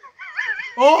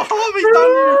 Oh, Harvey's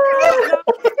done.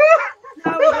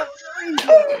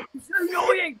 It's so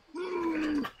annoying.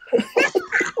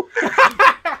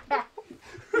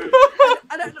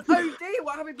 I don't know. Oh dear,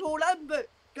 what happened to Paul Lambert?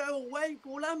 Go away,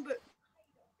 Paul Lambert.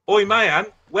 Oi, man.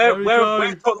 Where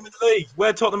Tottenham in the league?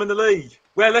 Where Tottenham in the league?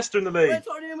 Where Leicester in the league? Where's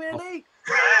Tottenham in the league?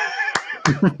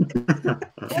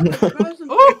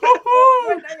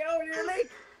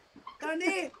 Down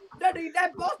here,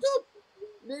 that bottom.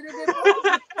 They're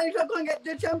not going to get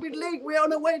the Champions League. We're on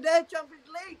the way there, Champions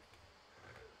League.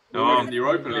 No, in the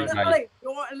Europa League, mate.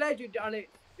 You're a legend, Alex.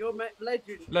 You're a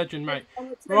legend. Legend, mate.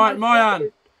 Right,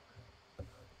 Mayan.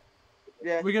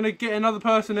 We're gonna get another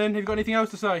person in. Have you got anything else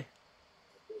to say?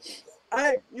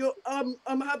 Hey,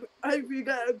 I'm happy. I hope you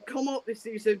get to come up this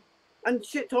season and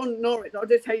shit on Norwich. I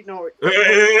just hate Norwich. Come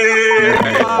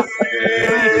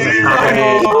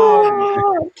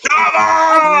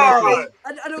on!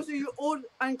 And also you all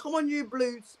and come on, you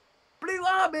Blues, Blue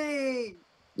Army.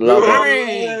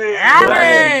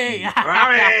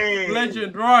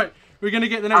 Legend. Right, we're gonna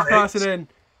get the next person in.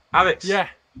 Alex. Yeah.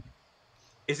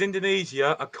 Is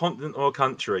Indonesia a continent or a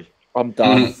country? I'm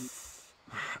done.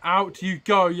 Out you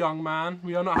go, young man.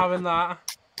 We are not having that.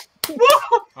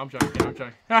 I'm joking.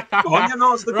 Come on, you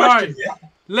answer the right. question yet.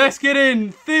 Let's get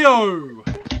in. Theo.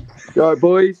 Yo,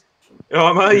 boys.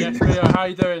 All right, mate. Yes, Theo. How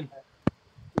you doing?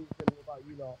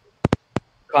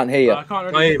 Can't hear you. I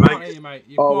can't hear you, mate.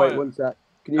 You're quiet. Wait, one sec.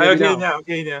 Can you hear me now?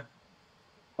 Okay,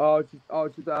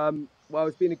 well,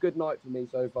 it's been a good night for me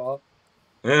so far.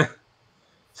 Yeah.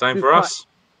 Same for us.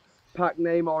 Pack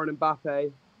Neymar and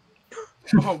Mbappe.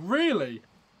 Oh, really?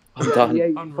 I'm done. The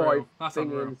 85 Unreal. That's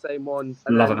thing unreal. in the same one.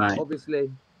 And Love then, it, mate.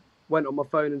 obviously, went on my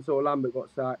phone and saw Lambert got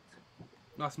sacked.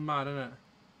 That's mad, isn't it?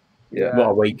 Yeah. What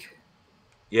a week.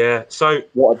 Yeah. So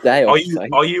what a day. Are you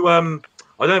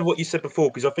I don't know what you said before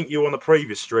because I think you were on the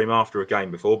previous stream after a game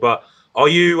before, but are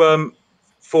you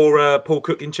for Paul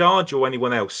Cook in charge or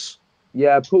anyone else?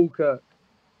 Yeah, Paul Cook.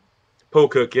 Paul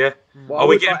Cook, yeah. Well, are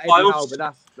we getting playoffs?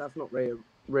 But that's not really.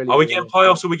 Are we getting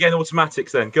playoffs or are we getting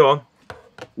automatics then? Go on.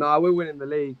 No, we're winning the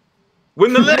league.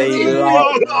 Win the league!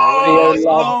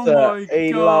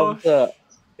 He loves it.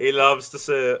 He loves to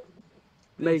see it.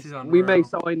 We may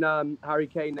sign Harry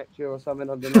Kane next year or something.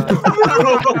 I don't know.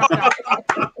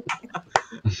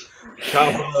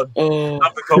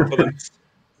 Have the confidence.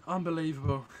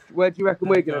 Unbelievable. Where do you reckon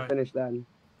we're going to finish then?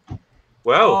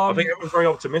 Well, I think everyone's very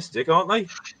optimistic, aren't they?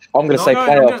 I'm going to say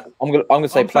playoffs. I'm going to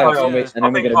say playoffs, and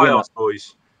then we're going to win playoffs,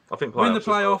 boys. I think playoffs. Win the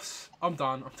playoffs. I'm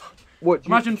done.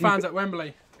 Imagine fans at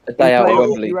Wembley. A day out at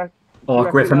Wembley.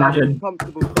 Griff, imagine.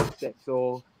 Comfortable top six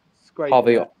or scrape.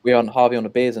 Harvey on the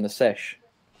beers and a sesh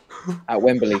at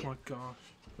Wembley. Oh my gosh.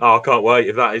 Oh, I can't wait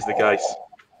if that is the case.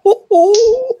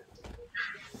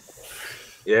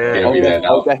 Yeah,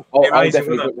 I'll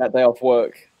definitely book that day off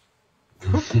work.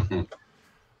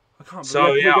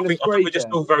 So yeah, I think we're just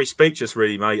all very speechless,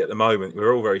 really, mate. At the moment,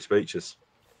 we're all very speechless.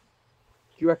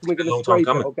 Do you reckon we're going to scrape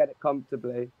it or get it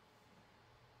comfortably?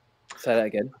 Say that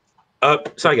again.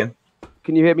 Say again.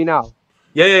 Can you hear me now?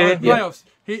 Yeah. Playoffs.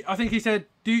 I think he said,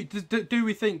 do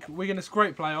we think we're going to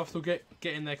scrape playoffs or get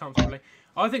in there comfortably?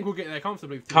 I think we'll get there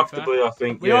comfortably. Comfortably, I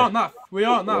think. We aren't that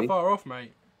far off,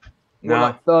 mate. We're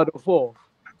like third or fourth.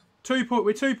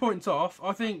 We're 2 points off.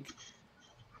 I think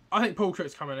Paul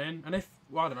Trick's coming in, and I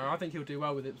don't know. I think he'll do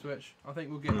well with Ipswich. I think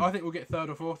we'll get third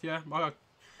or fourth. Yeah,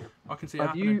 I can see it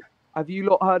happening. Have you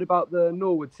lot heard about the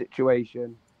Norwood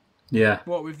situation? Yeah.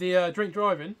 What with the drink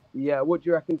driving? Yeah. What do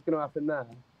you reckon's going to happen there?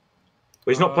 Well,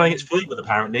 he's not playing against Fleetwood,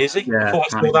 apparently, is he? Yeah, I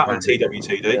thought I saw that on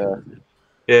TWTD.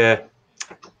 Yeah.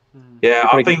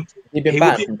 I think he would be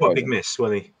quite a big miss,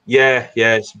 wouldn't he? Yeah,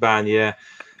 it's a ban. Yeah.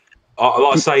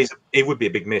 Like I say, he would be a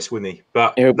big miss, wouldn't he?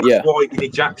 But that's why we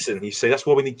need Jackson. You see, that's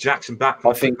why we need Jackson back.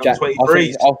 I think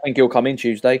he'll come in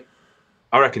Tuesday.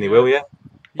 I reckon he will. Yeah.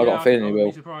 I got a feeling he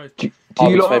will. Do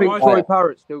you lot think Troy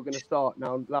Parrott's still going to start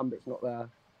now? Lambert's not there.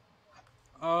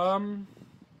 I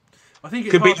think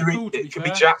it could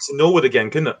be Jackson Norwood again,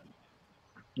 couldn't it?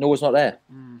 Norwood's not there.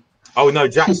 Oh no,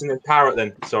 Jackson and Parrott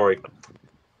then. Sorry.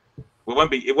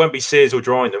 It won't be Sears or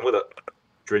Dryden, will it?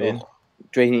 Drillion.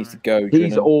 Dre needs to go.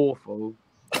 He's awful.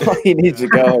 He needs to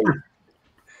go.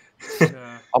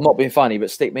 I'm not being funny,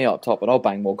 but stick me up top and I'll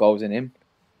bang more goals in him.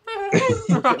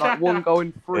 Like 1 goal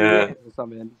in 3 minutes or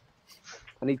something.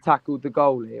 And he tackled the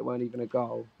goalie. It weren't even a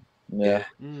goal. Yeah.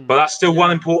 But that's still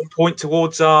one important point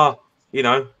towards our,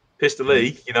 Pistol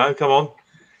League. Come on.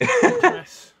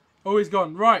 Yes. Always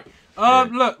gone. Right.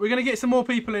 Look, we're going to get some more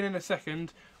people in a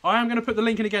second. I am going to put the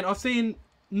link in again. I've seen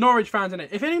Norwich fans in it.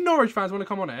 If any Norwich fans want to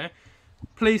come on here,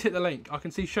 please hit the link. I can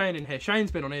see Shane in here.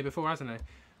 Shane's been on here before, hasn't he?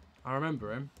 I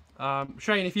remember him.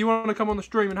 Shane, if you want to come on the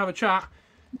stream and have a chat,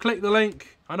 click the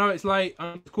link. I know it's late.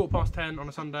 It's 10:15 on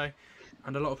a Sunday,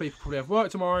 and a lot of people probably have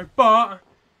work tomorrow. But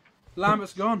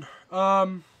Lambert's gone.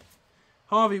 Harvey,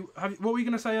 what were you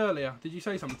going to say earlier? Did you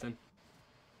say something?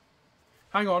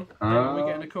 Hang on. We're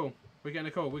getting a call. We're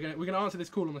going to answer this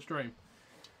call on the stream.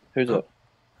 Who's up?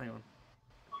 Hang on.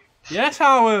 Yes,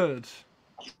 Howard.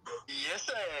 Yes,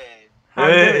 sir.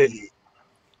 Hey.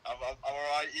 I'm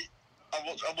alright. I'm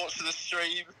watching the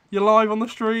stream. You're live on the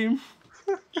stream.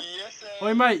 Yes, sir.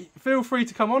 Wait, mate, feel free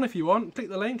to come on if you want. Click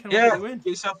the link and we'll get you in. Get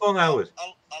yourself on, Howard.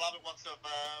 I'll have it once I'm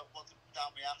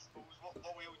down my ass. What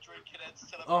were you drinking then to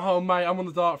celebrate? Oh, mate, I'm on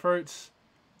the dark fruits.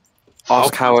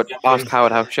 Ask Howard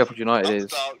how Sheffield United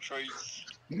is.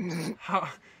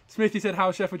 Smithy said,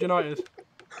 how's Sheffield United?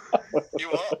 You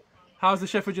what? How's the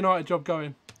Sheffield United job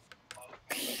going?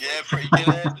 Yeah, pretty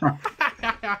good.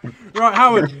 Right,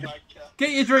 Howard,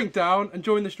 get your drink down and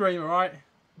join the stream, alright?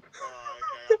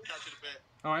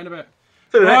 Alright, in a bit.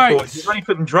 Look at that, boys. He's only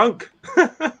putting drunk.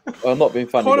 Well, I'm not being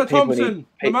funny. Connor Thompson,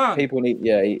 the man. People need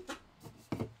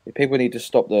to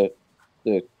stop the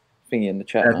thingy in the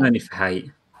chat. There's no need for hate.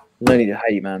 No need to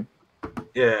hate, man.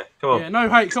 Yeah, come on. Yeah, no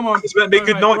hate, come on. It's meant to be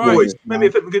a good night, boys. Maybe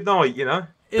a good night,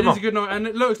 It is a good night, and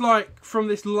it looks like from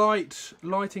this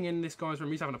lighting in this guy's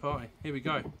room, he's having a party. Here we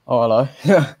go. Oh, hello.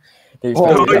 Did you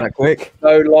expect that quick?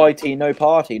 No lighty, no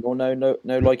party, no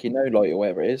likey, no light, or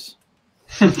whatever it is.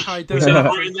 How you doing?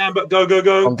 Lambert,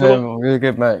 go. I'm doing really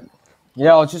good, mate.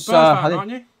 Yeah, I'll just. Aren't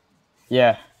you?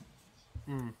 Yeah.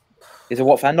 Is it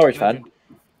what fan? Norwich fan?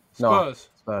 No.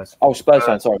 Spurs. Oh, Spurs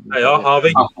fan. Sorry. Hey,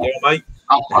 Harvey. Yeah, mate.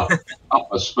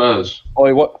 Upper Spurs.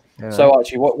 Oh, what? Yeah. So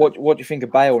actually, what do you think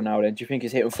of Bale now? Then do you think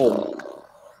he's hitting form?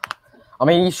 I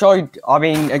mean, he showed. I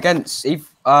mean, when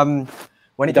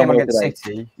he came against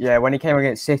City. Yeah, when he came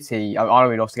against City, I know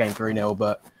we lost the game 3-0,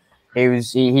 but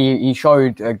he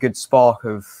showed a good spark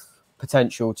of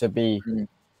potential to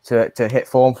hit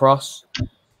form for us.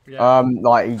 Yeah.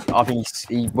 I think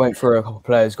he went through a couple of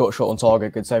players, got a shot on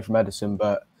target, good save from Edison,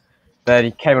 but then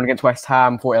he came on against West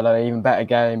Ham, thought he had an even better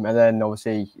game, and then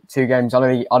obviously 2 games. I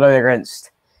know they're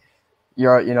against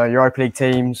Europa League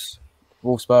teams,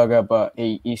 Wolfsburger, but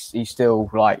he's still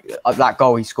like that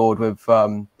goal he scored with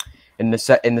in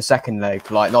the second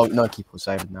leg. Like no keeper was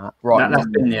saving that. Right, that's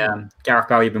been Gareth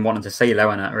Bale you've been wanting to see,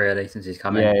 though, isn't it? Really, since he's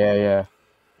come in. Yeah.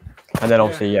 And then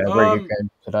obviously, really good game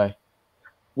today.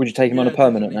 Would you take him on a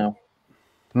permanent now?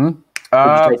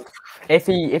 If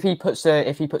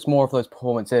he puts more of those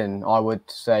performance in, I would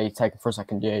say take him for a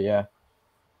second year. Yeah,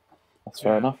 that's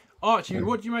fair enough. Archie,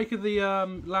 what do you make of the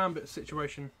Lambert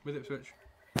situation with Ipswich?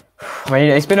 I mean,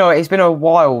 it's been a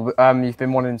while. You've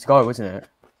been wanting to go, isn't it?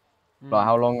 Like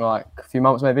how long? Like a few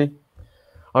months, maybe.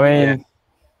 I mean,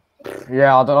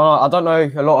 yeah, I don't know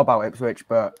a lot about Ipswich,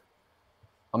 but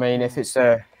I mean, if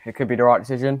it could be the right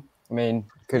decision. I mean,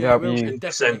 could help you.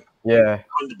 100%. Yeah,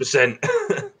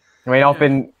 100%. I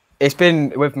mean, it's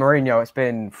been with Mourinho. It's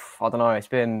been, I don't know. It's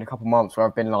been a couple of months where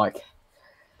I've been like,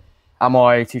 am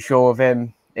I too sure of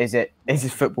him? Is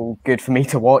his football good for me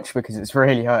to watch? Because it's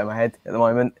really hurting my head at the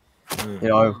moment. You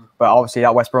know, but obviously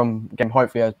that West Brom game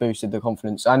hopefully has boosted the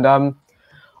confidence. And I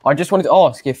just wanted to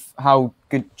ask how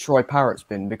good Troy Parrott's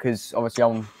been, because obviously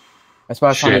I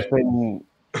suppose he's been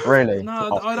really.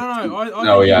 No, I don't know.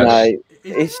 No,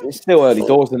 it's still early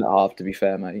doors, isn't it? Half, to be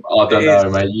fair, mate. I don't know,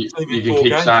 mate. You can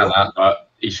keep saying that, but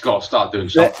he's got to start doing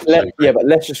something. But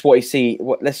let's just see.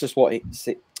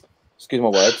 Excuse my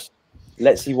words.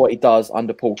 Let's see what he does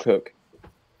under Paul Cook.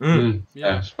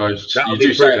 Yeah, I suppose you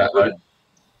do say that though.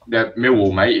 Yeah,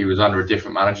 Millwall, mate. He was under a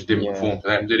different manager. Didn't perform for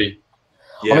them, did he?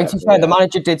 I mean, to be fair, the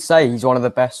manager did say he's one of the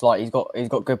best. Like he's got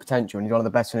good potential, and he's one of the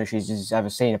best finishers he's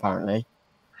ever seen, apparently.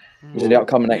 Was it the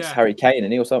upcoming next Harry Kane,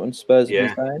 isn't he, or something? Spurs.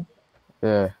 Yeah.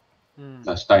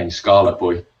 That's Dane Scarlett,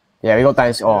 boy. Yeah, we got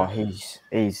Dane. Oh, he's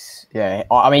yeah.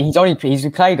 I mean, he's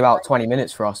played about 20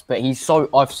 minutes for us, but he's so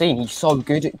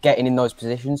good at getting in those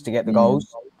positions to get the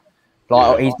goals.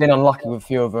 Like he's been unlucky with a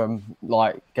few of them,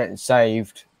 like getting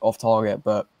saved off target,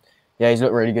 but yeah, he's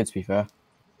looked really good, to be fair.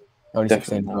 Only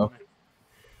 16 now.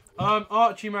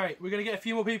 Archie, mate, we're gonna get a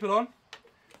few more people on.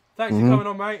 Thanks for coming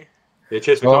on, mate. Yeah,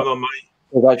 cheers for coming on, mate.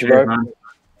 Thank you, bro.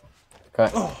 Okay.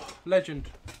 Oh, legend.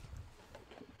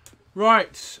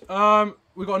 Right,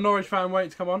 we've got a Norwich fan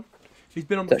waiting to come on. He's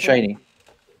been on before. Is that Shaney?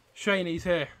 Shaney's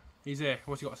here. He's here.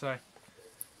 What's he got to say?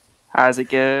 How's it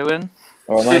going?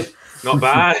 All right, mate. Not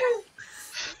bad.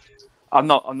 I'm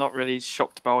not really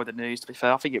shocked by all the news, to be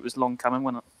fair. I think it was long coming,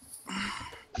 wasn't it?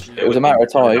 It was a matter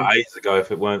of time. Ages ago,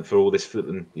 if it weren't for all this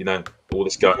flipping, all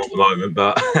this going on at the moment.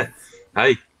 But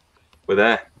hey, we're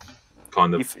there.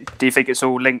 Kind of. Do you think it's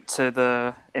all linked to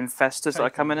the investors that are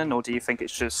coming in, or do you think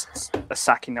it's just a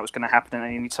sacking that was going to happen at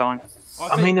any time?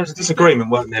 I mean, there's a disagreement,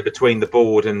 wasn't there, between the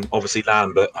board and obviously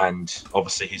Lambert and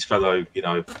obviously his fellow,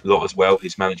 lot as well,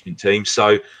 his management team.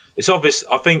 So it's obvious.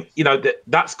 I think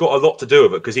that's got a lot to do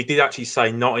with it, because he did actually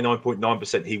say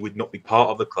 99.9% he would not be part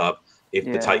of the club if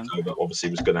the takeover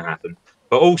obviously was going to happen.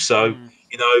 But also,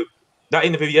 that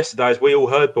interview yesterday, as we all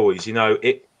heard, boys,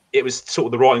 it was sort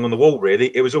of the writing on the wall,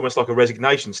 really. It was almost like a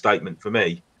resignation statement for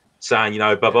me, saying,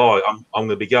 bye-bye, I'm going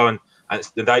to be going. And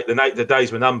it's the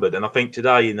days were numbered. And I think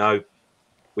today,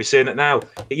 we're seeing it now.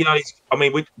 We're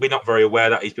not very aware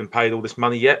that he's been paid all this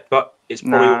money yet, but it's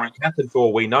probably already happened for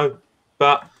all we know.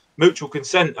 But mutual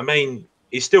consent,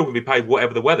 he's still going to be paid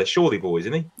whatever the weather, surely, boys,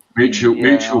 isn't he?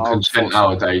 Mutual consent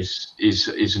nowadays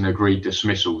is an agreed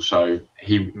dismissal, so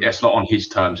that's not on his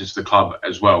terms; it's the club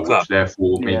as well, which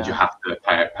therefore means you have to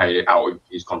pay it out of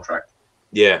his contract.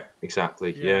 Yeah,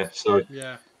 exactly. Yeah. So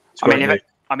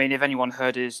I mean, if anyone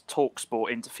heard his TalkSport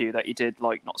interview that he did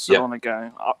not so long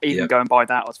ago, even going by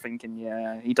that, I was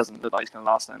thinking, he doesn't look like he's going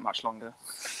to last that much longer.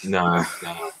 No.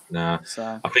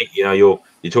 So I think you're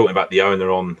talking about the owner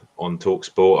on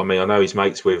TalkSport. I mean, I know he's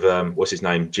mates with what's his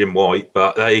name, Jim White,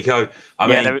 but there you go. I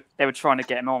mean, they were trying to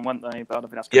get him on, weren't they? But I don't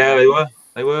think that's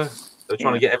they were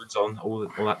trying to get Evans on all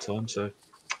that time. So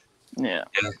yeah,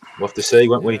 we'll have to see,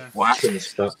 won't we? What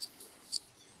happens? But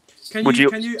can you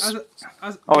carry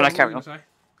on.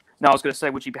 No, I was going to say,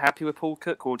 would you be happy with Paul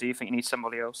Cook, or do you think you need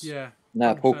somebody else? Yeah.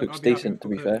 No, Paul Cook's decent, to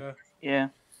be fair. Yeah.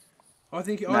 I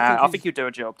think he'd do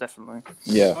a job, definitely.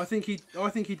 Yeah. I think he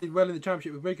did well in the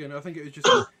championship with Wigan. I think it was just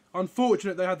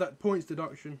unfortunate they had that points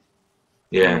deduction.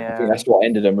 Yeah. I think that's what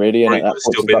ended them, really. He would have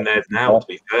still been there now, to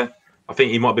be fair. I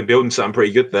think he might have been building something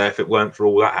pretty good there if it weren't for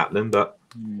all that happening. But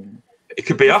it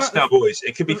could be us now, boys.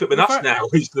 It could be flipping us now.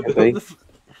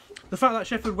 The fact that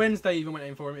Sheffield Wednesday even went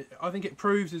in for him, I think it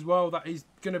proves as well that he's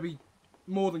going to be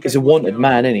more than. He's a wanted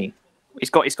man, isn't he? He's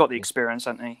got the experience,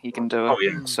 hasn't he? He can do it. Oh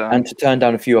yeah. So. And to turn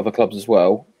down a few other clubs as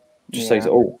well, just says it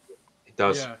all. It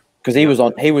does. Because he was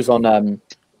on.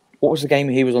 What was the game?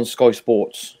 He was on Sky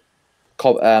Sports,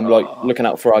 looking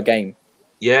out for our game.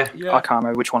 Yeah. I can't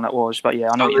remember which one that was, but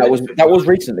I know that was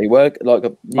recently.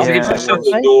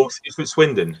 It's with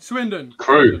Swindon.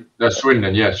 Crew. That's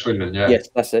Swindon. Yeah, Swindon. Yeah. Yes,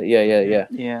 that's it. Yeah.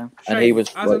 Yeah. And he was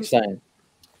saying.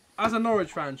 As a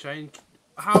Norwich fan, Shane,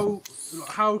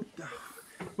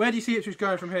 where do you see Ipswich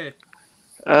going from here?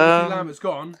 Lambert's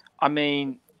gone. I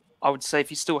mean, I would say if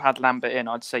you still had Lambert in,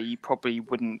 I'd say you probably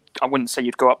wouldn't. I wouldn't say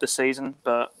you'd go up this season,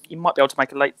 but you might be able to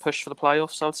make a late push for the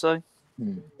playoffs. I'd say.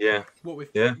 Yeah. What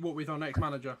with our next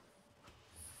manager?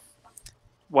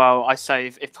 Well, I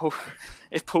say if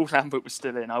Paul Lambert was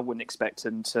still in, I wouldn't expect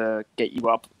him to get you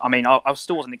up. I mean, I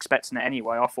still wasn't expecting it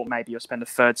anyway. I thought maybe you'll spend a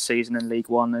third season in League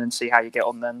One and see how you get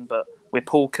on then. But with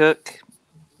Paul Cook,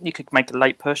 you could make a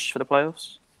late push for the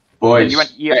playoffs. Boys,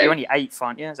 you're only 8th,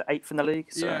 aren't you? Is it 8th in the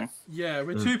league? So. Yeah,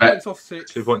 we're 2 points off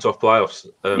 6. 2 points off playoffs.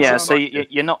 Yeah, so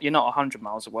you're not 100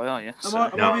 miles away, are you?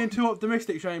 Am I being too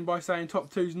optimistic, Shane, by saying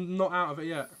top 2's not out of it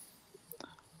yet?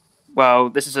 Well,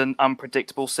 this is an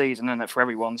unpredictable season, isn't it, for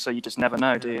everyone? So you just never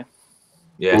know, do you?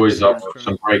 Yeah. Boys, I've got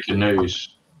some breaking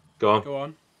news. Go on. Go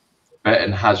on.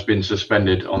 Betton has been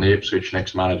suspended on the Ipswich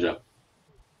next manager.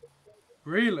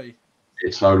 Really?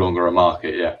 It's no longer a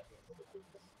market yet.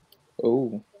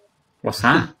 Oh. What's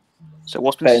that? So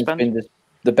what's been suspended?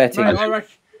 The betting. Mate, I reckon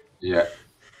Yeah.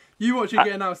 you watch it get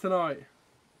announced tonight.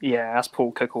 Yeah, that's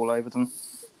Paul Cook all over them.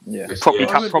 Yeah.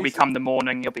 Probably come the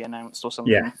morning, you'll be announced or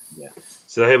something. Yeah.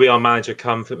 So here we are, manager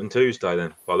come flipping Tuesday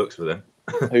then, by the looks of it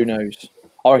then. Who knows?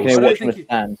 I reckon he'll watch from the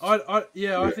stands. I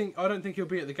don't think he'll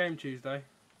be at the game Tuesday.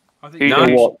 I think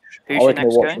He'll watch. Who's your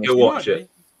next game? He'll watch it.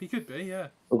 He could be, yeah.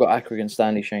 We've got Accra against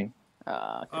Stanley, Shane.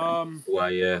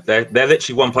 Well, yeah, they're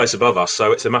literally one place above us,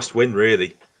 so it's a must-win,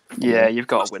 really. Yeah, you've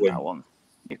got to win that one.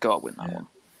 You've got to win that one.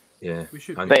 Yeah,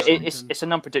 but it's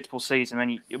an unpredictable season. I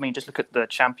mean, just look at the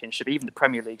Championship, even the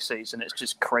Premier League season. It's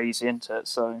just crazy, isn't it?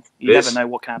 So you never know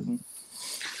what can happen.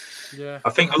 Yeah,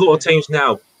 I think a lot of teams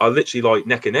now are literally like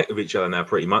neck and neck with each other now,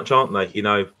 pretty much, aren't they? You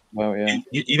know. Well, yeah.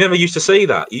 You never used to see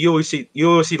that. You always see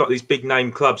like these big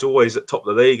name clubs always at top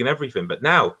of the league and everything. But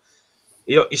now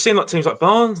you're seeing like teams like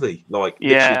Barnsley, like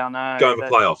I know, going for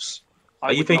playoffs.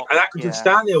 You think, and Accrington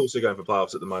Stanley also going for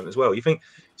playoffs at the moment as well. You think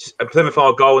Plymouth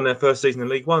are a goal in their first season in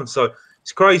League One, so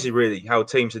it's crazy, really, how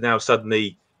teams are now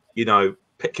suddenly,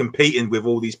 competing with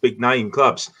all these big name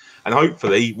clubs, and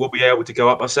hopefully we'll be able to go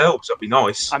up ourselves. That'd be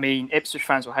nice. I mean, Ipswich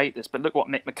fans will hate this, but look what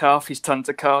Mick McCarthy's done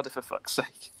to Cardiff, for fuck's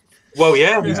sake. Well,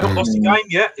 yeah, he's not lost a game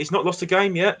yet. He's not lost a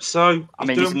game yet, so I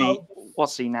mean,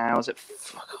 what's he now? Is it?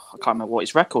 I can't remember what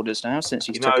his record is now since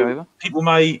he's took over. People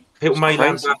may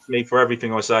laugh at me for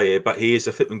everything I say here, but he is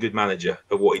a flipping good manager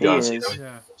of what he does.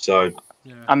 So,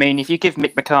 I mean, if you give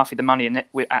Mick McCarthy the money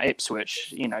at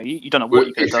Ipswich, you don't know what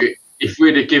you could have done. If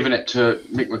we'd have given it to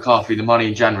Mick McCarthy the money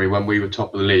in January when we were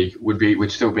top of the league,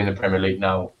 we'd still be in the Premier League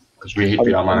now because he'd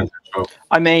be our manager as well.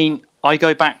 I mean, I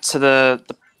go back to the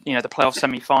playoff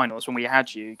semi-finals when we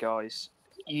had you guys.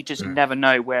 You just never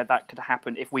know where that could have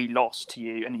happened if we lost to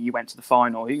you and you went to the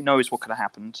final. Who knows what could have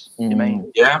happened? You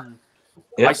mean? Yeah.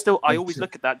 I always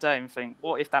look at that day and think,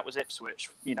 what if that was Ipswich?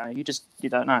 You don't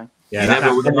know. Yeah,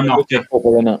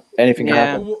 anything can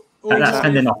happen. That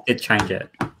sending off did change it.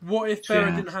 What if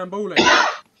Barrett didn't handball it?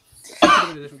 It could have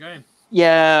been a different game.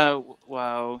 Yeah,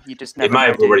 well, you just never. It may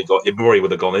have already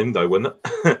would have gone in though, wouldn't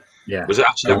it? Yeah. Was it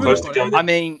actually that close to going in? I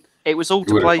mean, it was all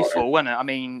to play for, wasn't it? I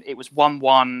mean, it was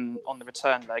 1-1 on the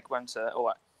return leg, wasn't it? Or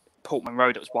at Portman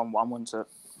Road, it was 1-1, wasn't it?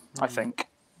 I think.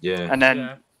 Yeah. And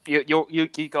then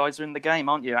you guys are in the game,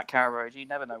 aren't you? At Carrow Road, you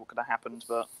never know what could have happened,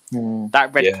 but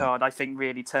that red card, I think,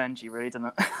 really turned you, really,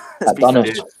 didn't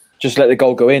it? Just let the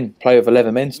goal go in. Play with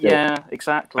 11 men still. Yeah,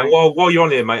 exactly. And while you're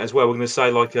on here, mate, as well, we're going to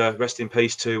say rest in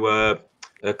peace to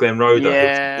Glenn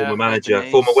Roeder, former manager,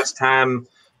 former West Ham,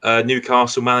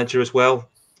 Newcastle manager as well.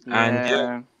 Yeah.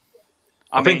 And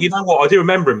I think you know what, I do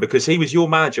remember him because he was your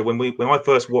manager when I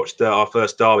first watched our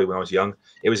first derby when I was young.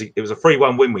 It was a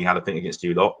 3-1 win we had, I think, against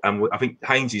you lot, and I think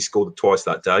Hainsey scored twice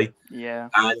that day. Yeah,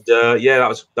 and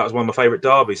that was one of my favourite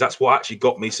derbies. That's what actually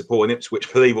got me supporting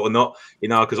Ipswich, believe it or not.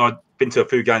 Because I'd been to a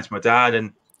few games with my dad,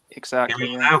 and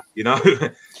exactly now,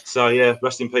 So yeah,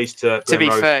 rest in peace to. To be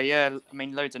fair, I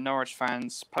mean, loads of Norwich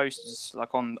fans posted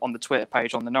like on the Twitter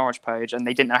page, on the Norwich page, and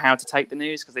they didn't know how to take the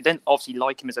news because they didn't obviously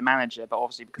like him as a manager, but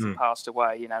obviously because he passed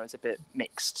away, it's a bit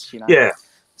mixed, Yeah.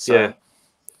 So, yeah.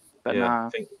 But yeah, no. I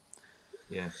think,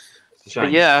 yeah.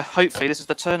 But yeah, hopefully this is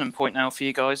the turning point now for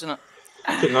you guys, isn't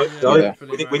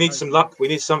it? We need some luck. We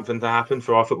need something to happen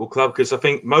for our football club because I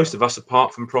think most of us,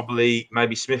 apart from probably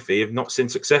maybe Smithy, have not seen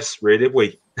success. Really, have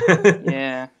we?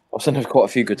 Yeah. I've seen quite a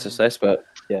few good success, but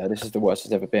yeah, this is the worst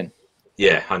it's ever been.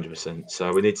 Yeah, 100%.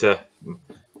 So we need to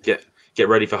get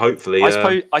ready for hopefully.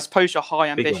 I suppose your high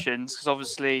ambitions, because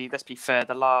obviously, let's be fair,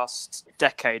 the last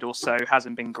decade or so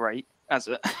hasn't been great, has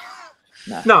it?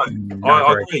 No,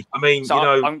 I agree. I mean, so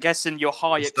I'm guessing your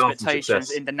high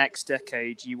expectations in the next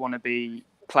decade, you want to be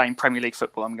playing Premier League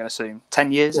football. I'm going to assume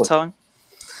 10 years of time.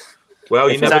 Well,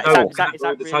 you never know. Is that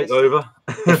The realistic? takeover.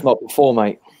 If not before,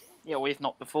 mate. Yeah, well, if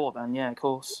not before, then yeah, of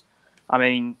course. I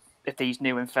mean, if these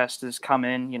new investors come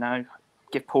in,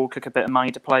 give Paul Cook a bit of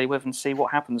money to play with and see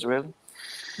what happens, really.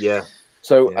 Yeah.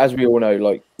 So, as we all know,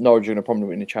 like Norwich are going to probably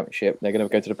win the Championship. They're going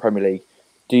to go to the Premier League.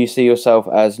 Do you see yourself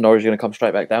as Norwich going to come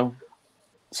straight back down?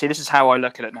 See, this is how I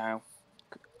look at it now.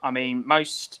 I mean,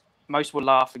 most will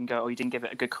laugh and go, "Oh, you didn't give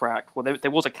it a good crack." Well,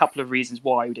 there was a couple of reasons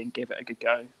why we didn't give it a good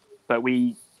go, but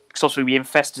we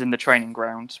invested in the training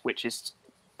ground, which is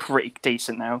pretty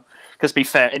decent now. Because to be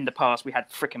fair, in the past we had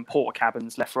freaking porta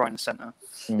cabins left, right, and centre.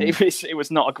 It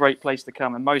was not a great place to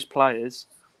come, and most players,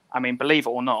 I mean, believe it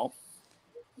or not,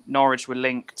 Norwich were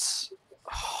linked.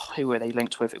 Who were they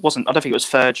linked with? It wasn't. I don't think it was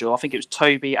Virgil. I think it was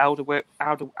Toby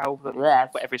Alderweireld,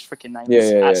 whatever his freaking name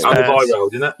is.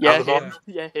 Alderweireld, isn't it?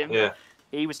 Yeah, him. Yeah.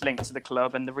 He was linked to the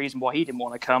club, and the reason why he didn't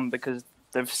want to come because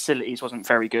the facilities wasn't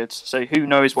very good. So who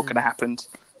knows what could have happened?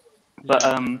 But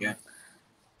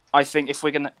I think if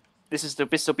we're gonna, this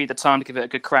will be the time to give it a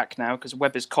good crack now because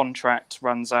Webber's contract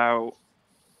runs out.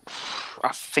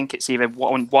 I think it's either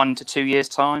 1 to 2 years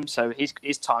time, so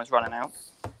his time's running out,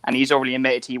 and he's already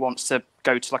admitted he wants to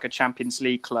go to like a Champions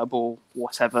League club or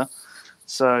whatever.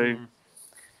 So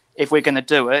if we're going to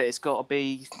do it, it's got to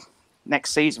be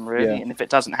next season, really. And if it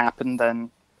doesn't happen,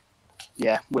 then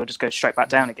we'll just go straight back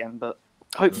down again. But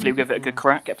hopefully, we'll give it a good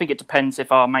crack. I think it depends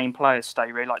if our main players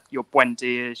stay, really, like your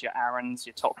Buendias, your Aarons,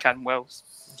 your Top Cadwells.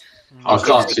 I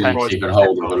can't see him keeping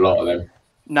hold of a lot of them.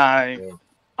 No,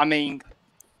 I mean,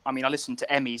 I listened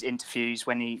to Emmy's interviews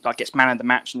when he gets man of the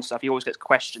match and stuff. He always gets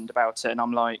questioned about it, and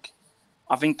I'm like,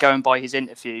 I think going by his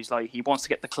interviews, like he wants to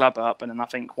get the club up, and then I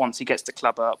think once he gets the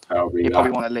club up, he'll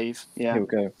probably want to leave. Yeah, he'll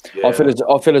go. Yeah. I feel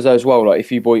as though as well. Like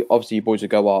if you boys will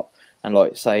go up, and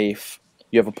like say if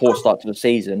you have a poor start to the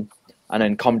season, and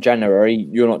then come January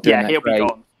you're not doing that he'll great, be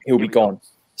gone. He'll be gone.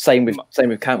 Same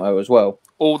with Campo as well.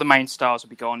 All the main stars will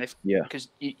be gone because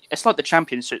it's like the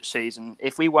championship season.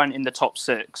 If we weren't in the top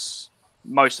 6.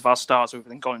 Most of our stars would have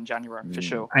been gone in January for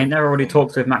sure. Ain't there already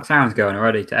talks with Max Aaron's going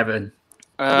already to Everton?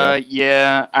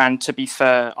 Yeah, and to be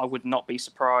fair, I would not be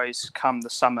surprised come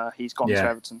the summer he's gone to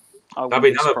Everton. That'd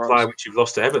be another player which you've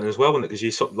lost to Everton as well, wouldn't it? Because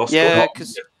you sort of lost. Yeah,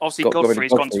 because obviously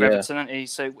Godfrey's gone to Everton, hasn't he?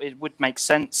 So it would make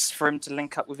sense for him to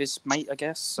link up with his mate, I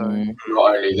guess. So not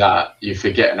only that, you're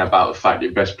forgetting about the fact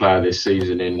your best player this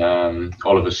season in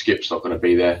Oliver Skipp's not going to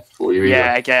be there for you either.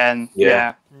 Yeah, again,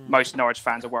 yeah. Most Norwich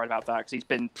fans are worried about that because he's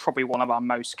been probably one of our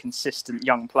most consistent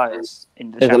young players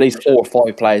in the There's at least 4 or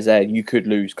 5 players there you could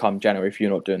lose come January if you're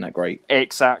not doing that great.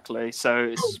 Exactly.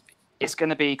 So it's going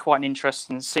to be quite an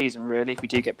interesting season, really, if we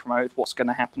do get promoted. What's going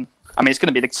to happen? I mean, it's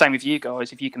going to be the same with you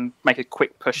guys if you can make a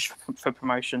quick push for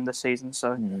promotion this season.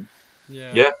 So and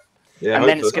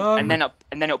then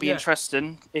it'll be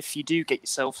interesting if you do get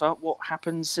yourself up. What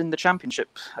happens in the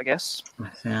championship? I guess.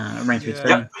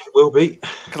 It will be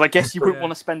because I guess you wouldn't want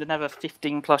to spend another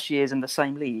 15+ years in the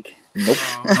same league. Nope.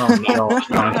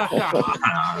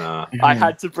 I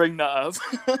had to bring that up.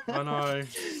 I know.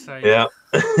 Same. Yeah.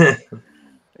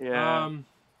 Yeah.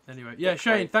 Anyway,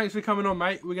 Shane, thanks for coming on,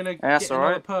 mate. We're gonna. That's all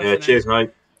right. Yeah, cheers,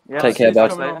 mate. Yeah, take care,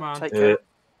 guys. Take care.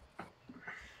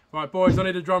 Right, boys, I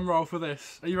need a drum roll for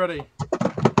this. Are you ready?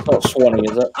 Not Swanee,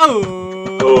 is it?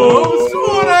 Swanee!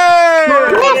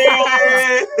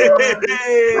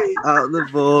 Out the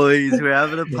boys, we're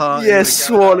having a party. Yes,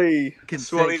 Swanee.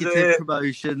 Consecutive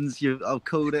promotions. I've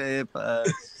called it here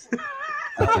first.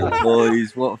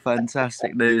 Boys, what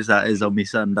fantastic news that is on me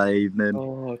Sunday evening.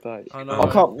 Oh, I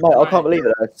can't believe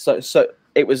it. So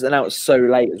it was announced so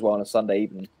late as well on a Sunday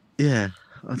evening. Yeah,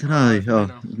 I don't know. Oh,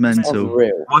 mental.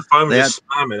 My phone was just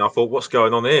spamming. I thought, what's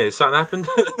going on here? Has something happened?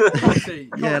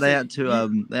 Yeah, they had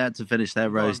to finish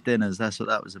their roast dinners. That's what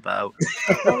that was about.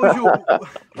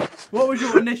 What was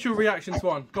your initial reaction to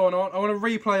one? Go on. I want a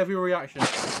replay of your reaction.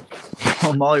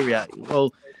 Oh, my reaction.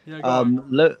 Well,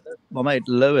 my mate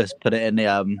Lewis put it in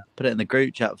the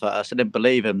group chat first. I didn't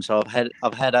believe him, so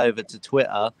I've head over to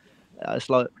Twitter. It's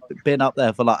like been up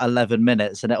there for like 11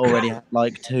 minutes, and it already had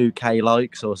like 2K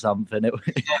likes or something. It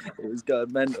was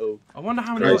going mental. I wonder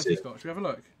how many likes it's got. Should we have a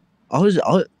look? I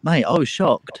was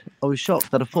shocked. I was shocked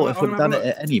that I thought if we'd done it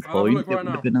at any point, it would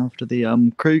have been after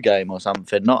the Crew game or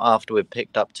something, not after we'd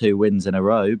picked up 2 wins in a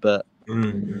row. But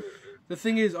the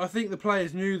thing is, I think the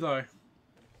players knew though.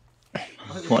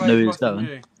 What knew he was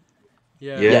going?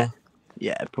 Yeah,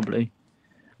 probably.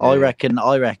 I reckon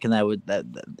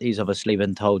he's obviously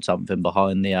been told something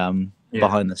behind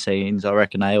the scenes. I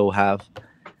reckon they all have.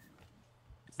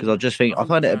 Because I just think I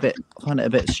find it a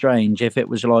bit strange if it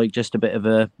was like just a bit of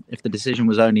if the decision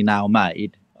was only now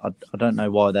made. I don't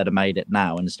know why they'd have made it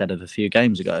now instead of a few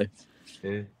games ago.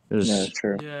 Yeah. was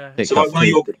true. Yeah. picked So, up like, one of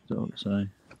your... so.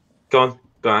 Go on,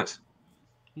 Bat.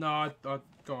 No, I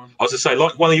go on. I was to say,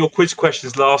 like one of your quiz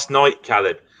questions last night,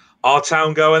 Caleb. Our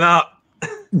town going up?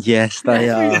 Yes, they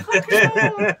are.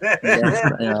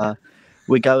 Yes, they are.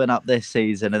 We're going up this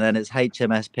season, and then it's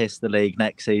HMS Piss the League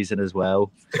next season as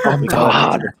well. We're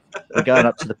going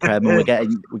up to the Prem, and we're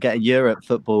getting Europe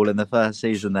football in the first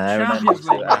season there. Champions and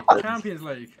then League, we'll see what mate. happens. Champions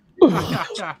League.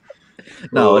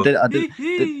 No, I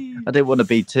didn't want to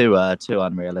be too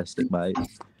unrealistic, mate.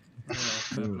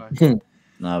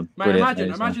 No, Mate, brilliant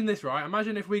news, imagine this, right?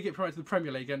 Imagine if we get promoted to the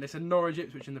Premier League and it's a Norwich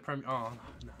Ipswich in the Premier. Oh,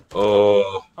 no.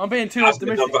 Oh, I'm being too that's been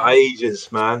optimistic. done for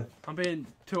ages, man. I'm being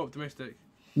too optimistic.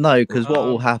 No, because what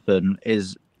will happen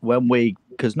is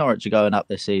because Norwich are going up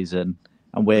this season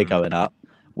and we're going up,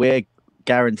 we're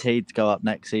guaranteed to go up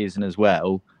next season as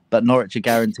well. But Norwich are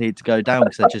guaranteed to go down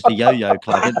because they're just a yo-yo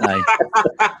club, aren't they?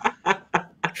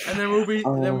 And then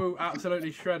we'll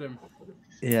absolutely shred them.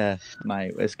 Yeah,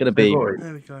 mate, it's going to be.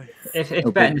 There we go. If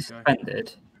betting is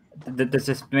suspended, does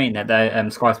this mean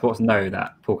that Sky Sports know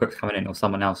that Paul Cook's coming in, or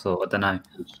someone else, or I don't know?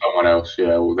 Someone else,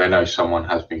 yeah. Well, they know someone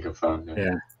has been confirmed.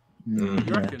 Yeah. You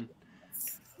reckon?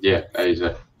 Yeah, that is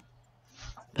it.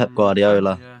 Pep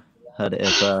Guardiola. Heard it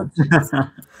here first.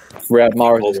 Riyad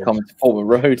Mahrez is coming to Portman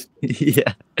Road.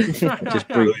 Yeah. just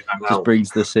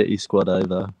brings the City squad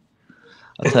over.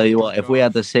 I'll tell you what, if we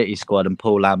had the City squad and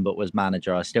Paul Lambert was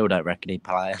manager, I still don't reckon he'd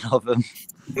play any of them.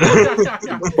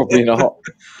 Probably not.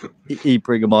 He'd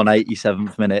bring them on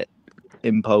 87th minute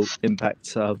impact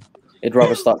sub. He'd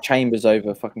rather start Chambers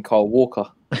over fucking Kyle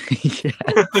Walker. Yes,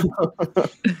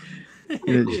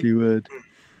 you would.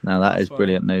 Now that is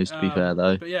brilliant news, to be fair,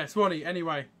 though. But yeah, Swanee,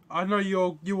 anyway, I know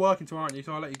you're working tomorrow, aren't you?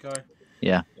 So I'll let you go.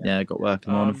 Yeah, I got work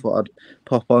tomorrow. I thought I'd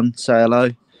pop on, say hello.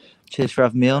 Cheers for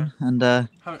having me on. And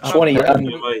Swanee,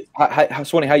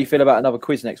 Swanee, how you feel about another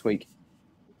quiz next week?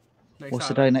 What's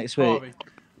the day next week?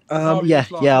 I'd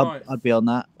be on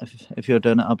that. If you're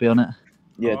doing it, I'll be on it.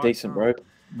 Yeah, decent, bro.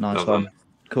 Nice one.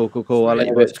 Cool. I'll let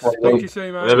you Thank you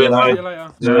soon, man. See you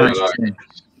later.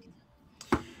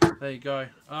 There you go.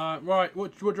 Right,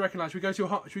 what do you reckon, lads? Should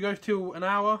we go till an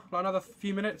hour, like another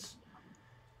few minutes?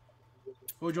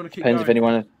 Or do you want to keep Depends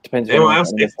going? Depends. Anyone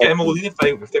else? Get them all in if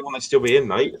they want to still be in,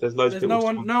 mate. There's loads of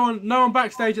people. No one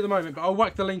backstage at the moment, but I'll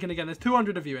whack the link in again. There's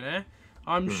 200 of you in here.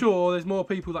 I'm sure there's more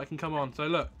people that can come on. So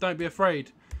look, don't be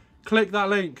afraid. Click that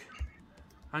link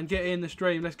and get in the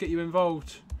stream. Let's get you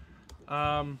involved.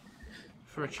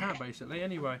 For a chat, basically.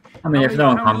 Anyway. I mean, if no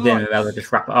one comes in, we'll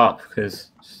just wrap it up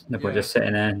because nobody's just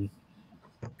sitting there and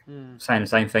saying the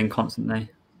same thing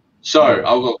constantly. So, I've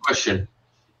got a question.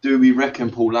 Do we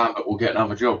reckon Paul Lambert will get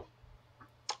another job?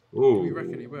 Ooh. We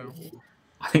reckon he will.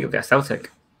 I think he'll get Celtic.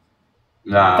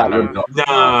 Nah. He will.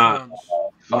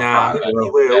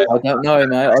 I don't know,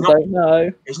 mate. I don't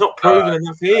know. He's not proven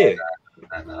enough here.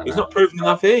 He's not proven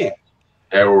enough here.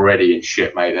 They're already in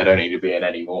shit, mate. They don't need to be in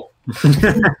anymore.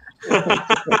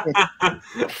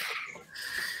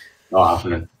 Not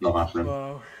happening.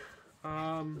 Well,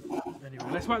 anyway,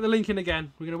 let's whack the link in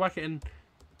again. We're gonna whack it in.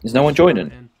 Is no one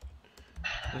joining?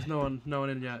 There's no one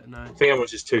in yet. No. I think everyone's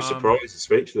just too surprised and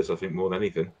speechless. I think more than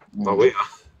anything. Like we are.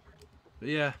 But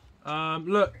yeah.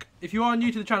 Look, if you are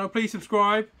new to the channel, please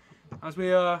subscribe. As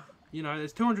we are,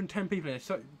 there's 210 people here.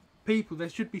 So there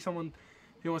should be someone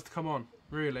who wants to come on.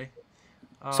 Really.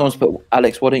 Someone's put,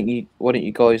 Alex, why don't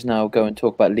you guys now go and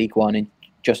talk about League One in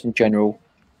general,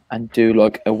 and do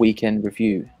like a weekend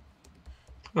review?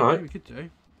 All right, we could do.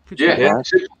 Yeah.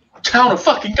 Town are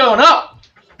fucking going up.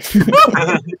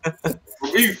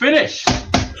 Review finish.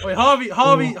 Wait,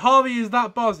 Harvey is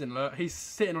that buzzing? Look, he's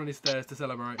sitting on his stairs to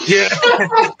celebrate. Yeah.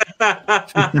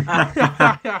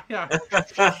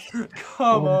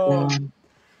 Come on.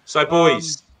 So,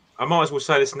 boys, I might as well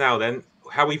say this now. Then,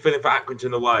 how are we feeling for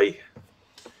Accrington away?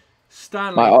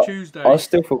 Stanley, Tuesday. I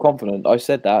still feel confident. I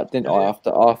said that, didn't I?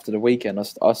 After the weekend,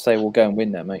 I say we'll go and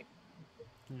win there, mate.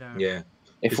 No. Yeah.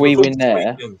 If we win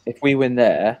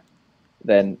there,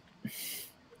 then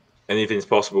anything's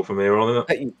possible from here on,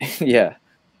 isn't it? Yeah.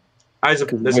 There's a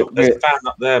fan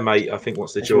up there, mate. I think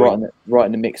wants to join. Right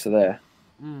in the mixer there.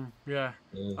 Yeah.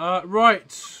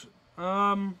 Right.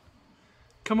 Come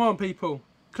on, people.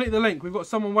 Click the link. We've got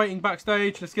someone waiting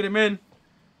backstage. Let's get him in.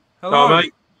 Hello,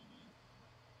 mate.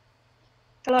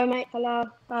 Hello, mate. Hello.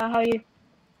 How are you?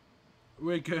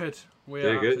 We're good.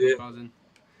 We're good. Yeah. Buzzing.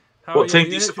 What team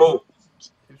do you support?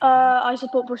 I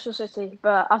support Bristol City,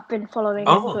 but I've been following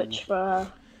Twitch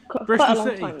for quite a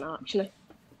long time now, actually.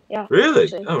 Yeah.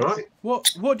 Really? All right.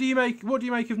 What do you make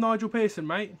of Nigel Pearson,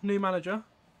 mate? New manager.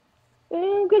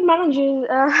 Good manager,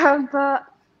 but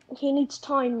he needs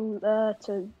time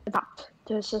to adapt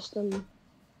to his system.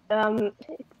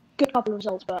 Good couple of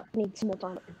results, but need some more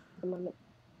time at the moment.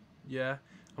 Yeah.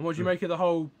 And what do you make of the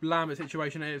whole Lambert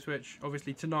situation at Ipswich?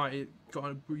 Obviously tonight it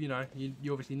got,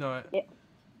 you obviously know it.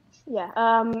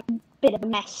 Yeah. Bit of a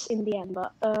mess in the end,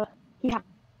 but he had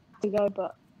to go.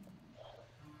 But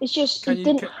it's just it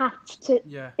didn't have to.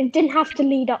 Yeah. It didn't have to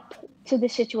lead up to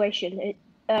this situation.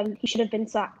 He should have been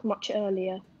sacked much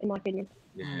earlier, in my opinion.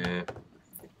 Yeah.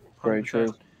 Very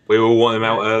true. We all want him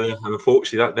out earlier, and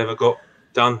unfortunately that never got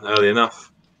done early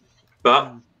enough.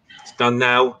 But it's done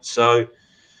now, so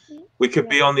we could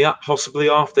be on the up possibly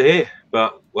after here.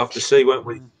 But we'll have to see, won't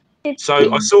we?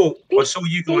 So I saw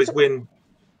you guys win.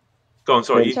 Go on,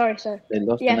 sorry. Sorry.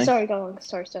 Yeah, sorry. Go on.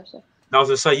 Sorry. No, I was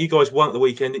going to say you guys won at the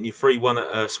weekend, didn't you?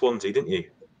 3-1 at Swansea, didn't you?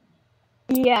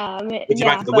 Yeah, I mean, Did you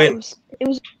make the win? It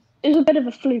was a bit of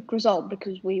a fluke result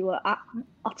because we were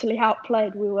utterly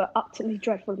outplayed. We were utterly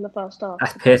dreadful in the first half.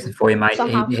 That's Pearson for you, mate.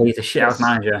 He's a shit house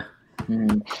manager. He'll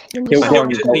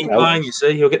get the team playing. You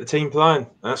see, he'll get the team playing.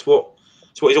 That's what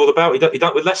he's all about. He done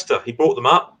it with Leicester. He brought them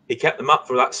up. He kept them up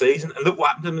for that season, and look what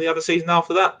happened to them the other season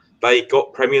after that. They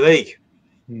got Premier League.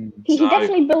 He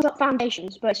definitely builds up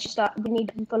foundations, but it's just that we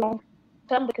need him for long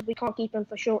term because we can't keep him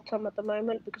for short term at the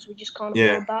moment because we just can't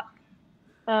afford that.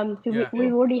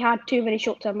 We've already had too many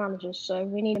short term managers, so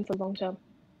we need him for long term.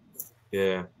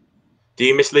 Yeah. Do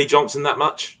you miss Lee Johnson that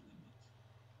much?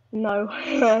 No,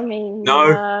 I mean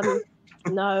no,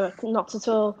 no, not at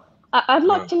all. I'd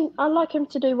like him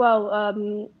to do well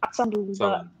at Sunderland,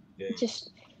 but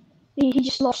he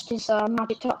just lost his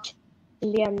magic touch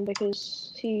in the end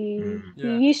because he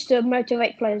used to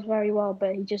motivate players very well,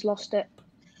 but he just lost it.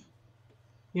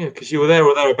 Yeah, because you were there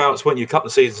or thereabouts, weren't you? A couple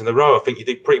of seasons in a row. I think you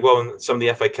did pretty well in some of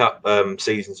the FA Cup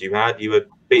seasons you had. You were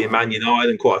beating Man United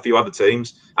and quite a few other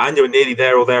teams, and you were nearly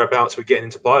there or thereabouts with getting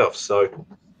into playoffs. So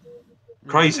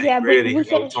crazy, really.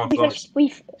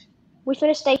 We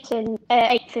finished 8th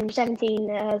in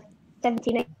 17,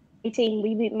 18.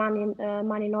 We beat Man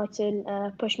United,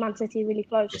 pushed Man City really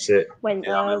close. That's it. When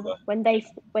they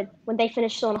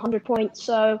finished on 100 points.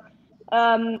 So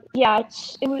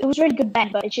it was really good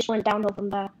bet, but it just went downhill from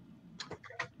there.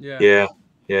 Yeah.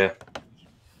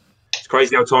 It's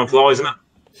crazy how time flies, isn't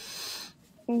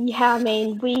it? Yeah, I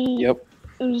mean it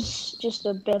was just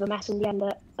a bit of a mess in the end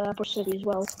at Bristol City as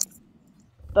well.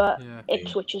 But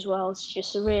Ipswich as well. It's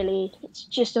just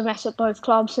a mess at both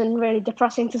clubs and really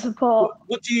depressing to support.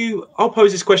 I'll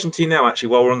pose this question to you now, actually,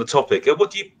 while we're on the topic.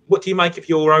 What do you make of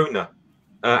your owner,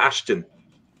 Ashton?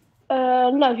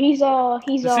 No, he's our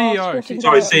CEO.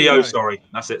 CEO. Sorry,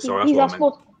 that's it. Sorry,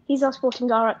 he's our sporting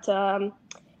director.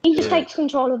 He just takes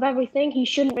control of everything. He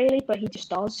shouldn't really, but he just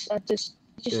does. It's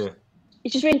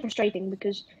just really frustrating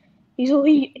because he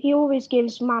always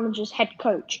gives managers head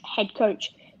coach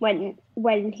when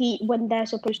they're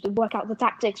supposed to work out the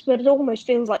tactics, but it almost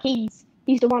feels like he's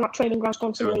the one at training grounds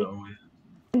constantly.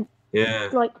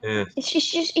 It's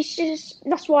just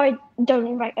that's why I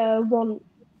don't want.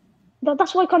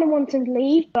 That's why I kind of want him to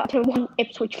leave, but I don't want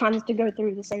Ipswich fans to go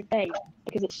through the same thing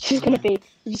because it's just going to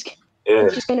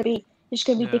be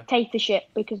dictatorship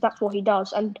because that's what he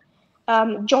does. And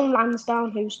John Lansdowne,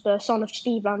 who's the son of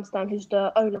Steve Lansdowne, who's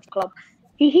the owner of the club,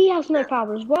 he has no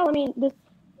power as well. I mean,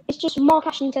 it's just Mark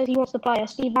Ashton says he wants the player.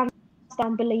 Steve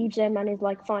Lansdowne believes him and is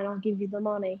like, fine, I'll give you the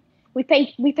money. We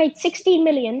paid 16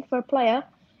 million for a player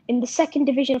in the 2nd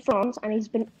division of France, and he's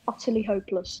been utterly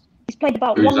hopeless. He's played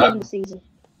about one game this season.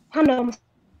 Hannah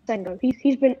Sengo.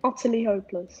 He's been utterly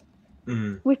hopeless.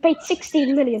 We've paid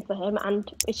 16 million for him,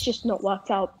 and it's just not worked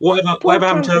out. Whatever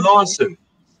happened to Eliasson?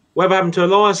 Whatever happened to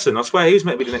Eliasson? I swear he was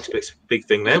meant to be the next big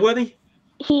thing there, wasn't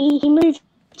he? He moved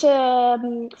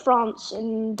to France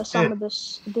in the summer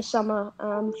this summer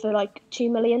for like 2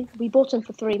 million. We bought him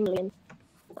for 3 million.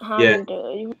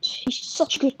 And he's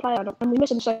such a good player, and we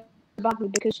miss him so badly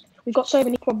because we've got so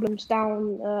many problems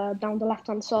down the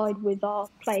left-hand side with our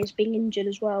players being injured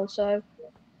as well. So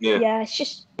it's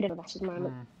just a bit of a mess at the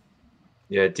moment.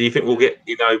 Yeah. Do you think we'll get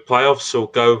playoffs or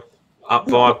go up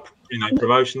via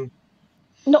promotion?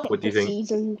 Not this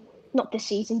season. Not this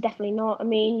season. Definitely not. I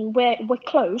mean, we're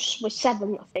close. We're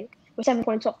 7, I think. We're 7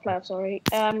 points off playoffs. Sorry.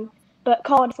 But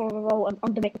Cardiff are on a roll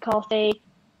under Mick McCarthy.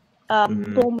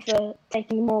 Bournemouth are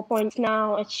taking more points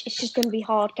now. It's just going to be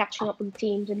hard catching up with the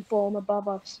teams in form above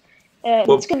us.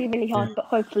 It's going to be really hard, but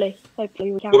hopefully we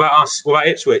can. What about us? What about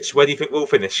Ipswich? Where do you think we'll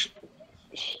finish?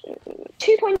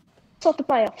 2 points off the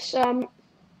playoffs.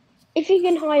 If you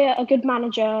can hire a good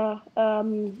manager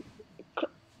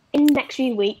in the next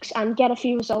few weeks and get a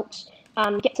few results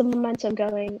and get some momentum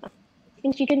going, I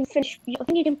think you can finish. I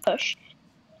think you can push.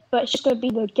 But it's just going to be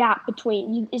the gap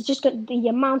between. It's just going to be the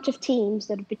amount of teams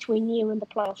that are between you and the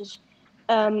playoffs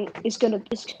is gonna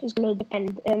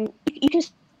depend. You can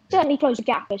certainly close the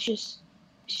gap. It's just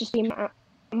the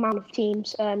amount of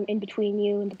teams in between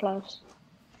you and the playoffs.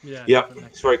 Yeah,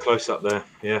 it's very close up there.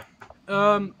 Yeah.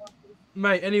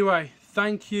 Mate. Anyway,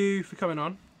 thank you for coming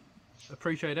on.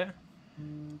 Appreciate it.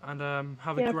 And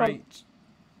have a great.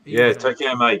 Yeah. Take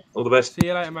care, mate. All the best. See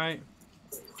you later, mate.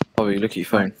 Oh, you look at your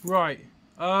phone. Right.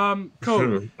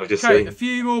 Cool. I've just Okay, seen. a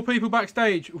few more people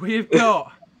backstage.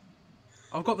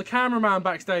 I've got the cameraman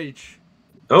backstage.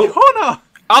 Oh, Connor.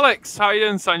 Alex, how you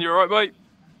doing, son? You alright, mate?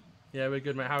 Yeah, we're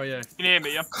good, mate. How are you? Can you hear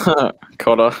me? Yeah.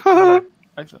 Connor.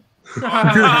 Excellent.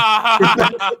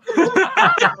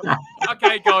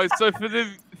 Okay, guys. So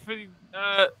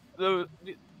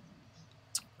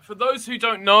for those who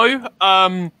don't know,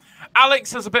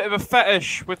 Alex has a bit of a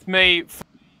fetish with me.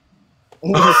 See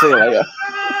you later.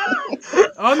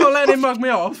 I'm not letting him mug me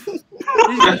off. He's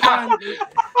trying to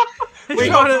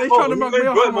mug me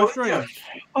off on my stream.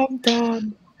 I'm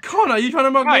done. Connor, you trying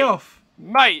to mug me off?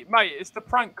 Mate, it's the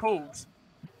prank calls.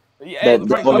 Yeah, the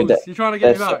prank calls. You're trying to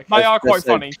get me back. They are quite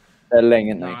funny. They're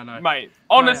ling, aren't they? No. Mate,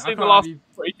 honestly, the last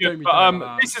pretty good.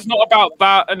 But this is not about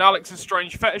that and Alex's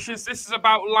strange fetishes. This is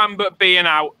about Lambert being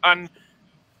out. And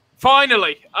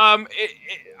finally,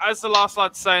 as the last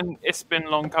lad's saying, it's been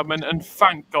long coming, and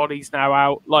thank God he's now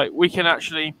out. Like, we can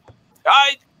actually...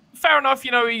 fair enough,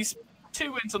 he's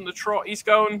 2 wins on the trot. He's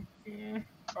going...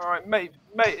 all right, mate,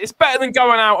 it's better than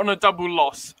going out on a double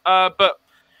loss. But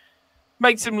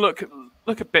makes him look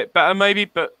a bit better, maybe,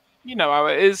 but you know how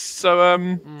it is. So,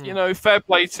 fair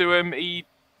play to him.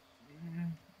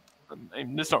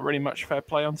 There's not really much fair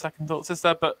play on second thoughts, is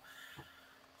there? But,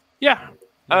 yeah.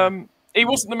 He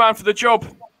wasn't the man for the job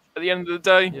at the end of the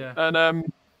day. Yeah.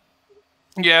 And,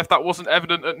 if that wasn't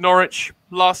evident at Norwich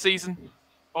last season,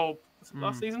 or was it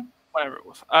last season? Whatever it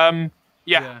was. And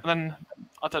then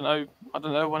I don't know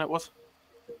when it was.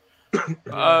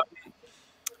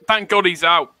 Thank God he's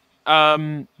out.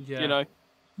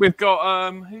 We've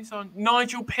got who's on?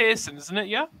 Nigel Pearson, isn't it?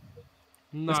 Yeah.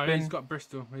 No, he's got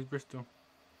Bristol. He's Bristol.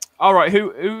 All right.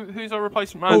 Who's our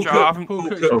replacement manager? Paul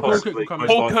Cook.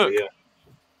 Paul Cook. Yeah.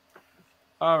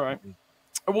 All right.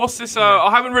 What's this? I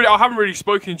haven't really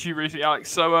spoken to you recently,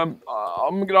 Alex. So I'm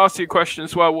going to ask you a question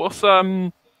as well.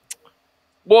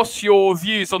 What's your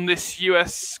views on this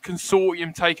US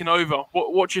consortium taking over?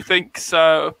 What do you think?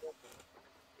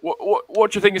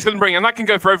 What do you think it's going to bring? And that can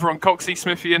go for everyone, Coxey,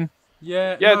 Smithy, and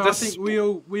I think we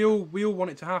all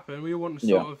want it to happen. We all want to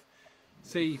sort of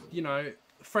see,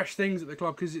 fresh things at the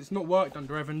club because it's not worked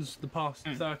under Evans the past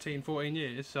 13, 14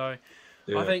 years. So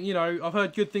I think I've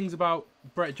heard good things about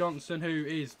Brett Johnson,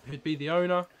 who'd be the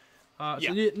owner. I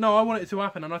want it to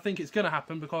happen, and I think it's going to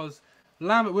happen because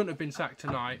Lambert wouldn't have been sacked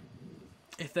tonight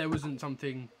if there wasn't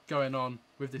something going on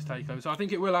with this takeover. So I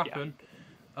think it will happen.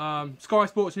 Sky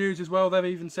Sports News as well, they've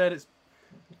even said it's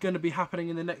going to be happening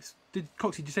in the next...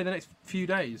 Coxie, did you say the next few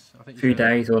days? I think few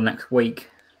days or next week.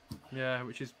 Yeah,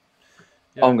 which is...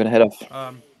 I'm going to head off.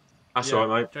 That's all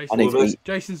right, mate.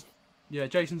 Jason's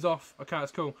off. Okay,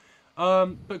 that's cool.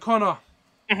 But Connor,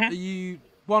 are you...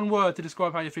 One word to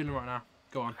describe how you're feeling right now.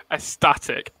 Go on.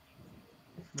 Ecstatic.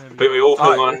 I think we all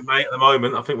feel like, mate, at the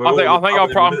moment. I think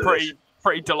I'm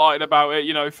pretty delighted about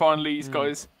it. Finally he's got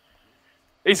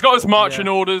his marching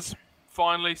orders.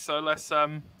 Finally, so let's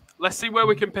see where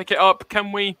we can pick it up.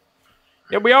 Can we?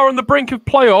 Yeah, we are on the brink of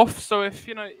playoff. So if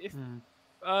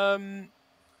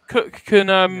Cook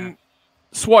can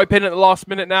swipe in at the last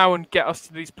minute now and get us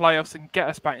to these playoffs and get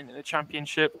us back into the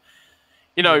championship,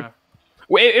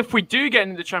 if we do get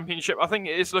into the championship, I think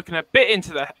it is looking a bit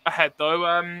into the ahead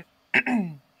though.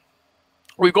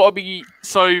 We've got to be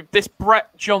this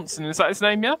Brett Johnson, is that his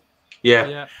name?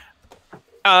 Yeah.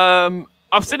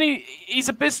 I've seen he's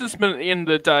a businessman at the end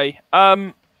of the day.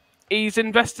 He's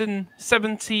investing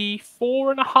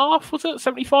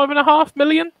 75.5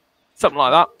 million, something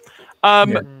like that.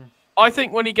 I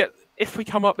think if we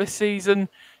come up this season,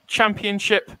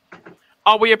 championship,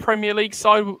 are we a Premier League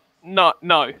side? No,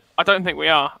 I don't think we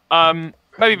are.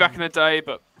 Maybe back in the day,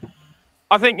 but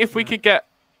I think if we could get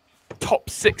top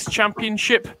 6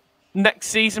 championship next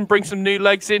season, bring some new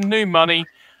legs in, new money,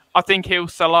 I think he'll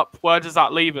sell up. Where does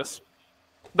that leave us?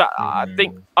 I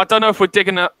don't know if we're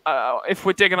digging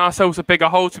ourselves a bigger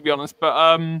hole, to be honest.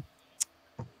 But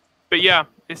yeah,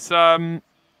 it's an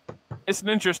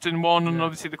interesting one, and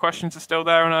obviously the questions are still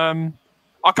there. And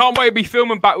I can't wait to be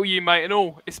filming back with you, mate. And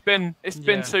all it's been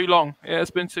too long. Yeah,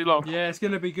 it's been too long. Yeah, it's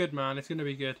gonna be good, man. It's gonna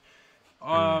be good.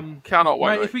 Cannot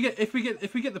wait. Mate, if we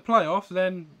get the playoffs,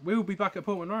 then we'll be back at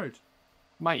Portman Road,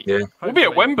 mate. Yeah, we'll be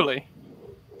at Wembley.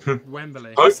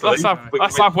 Wembley. Let's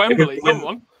have Wembley. Come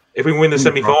on. If we win the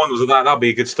semi-finals of that, that'd be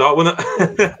a good start, wouldn't it?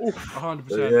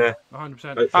 100%. Yeah.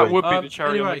 100%. That would be the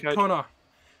cherry on Anyway, the cake. Connor,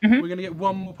 we're going to get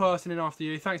one more person in after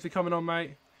you. Thanks for coming on,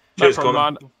 mate. No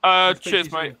problem, man.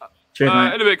 Cheers, mate. Cheers,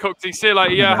 mate. In a bit, Coxie. See you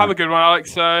later. Yeah, have a good one,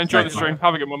 Alex. Enjoy the Thanks, stream. mate.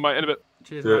 Have a good one, mate. In a bit.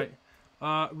 Cheers, mate.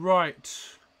 Right.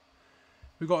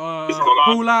 We've got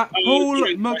Paul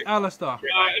McAllister. In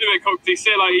a bit, Coxie. See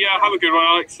you later. Yeah, have a good one,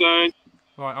 Alex.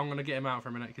 Right, I'm going to get him out for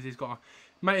a minute because he's got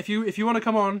Mate, if you want to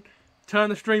come on, turn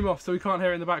the stream off so we can't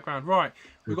hear it in the background. Right.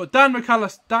 We've got Dan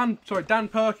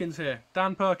Perkins here.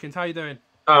 Dan Perkins, how you doing?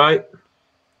 All right.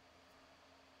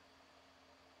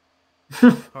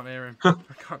 Can't hear him.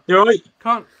 You all right?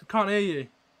 Can't hear you.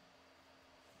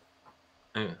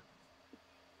 Yeah.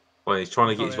 Well, he's trying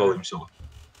to get his volume sorted.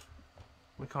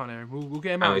 We can't hear him. We'll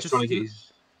get him out. He's trying to get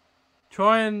his...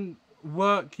 Try and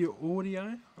work your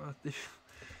audio.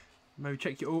 Maybe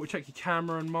check your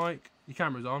camera and mic. Your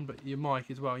camera's on, but your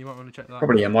mic as well. You might want to check that.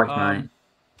 Probably a mic, mate.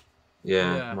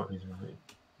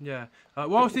 Yeah.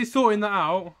 Whilst he's sorting that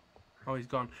out, oh, he's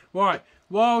gone. Right.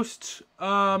 Whilst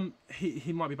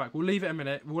he might be back. We'll leave it a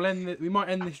minute. We might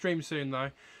end the stream soon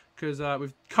though, because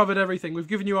we've covered everything. We've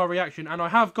given you our reaction, and I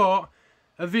have got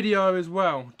a video as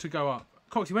well to go up.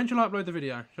 Coxie, when shall I upload the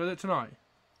video? Shall I do it tonight?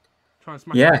 Try and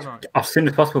smash it tonight. As soon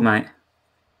as possible, mate.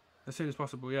 As soon as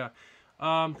possible, yeah.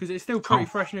 Because it's still pretty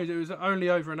fresh news. It was only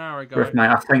over an hour ago. Griff, mate,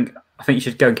 I think you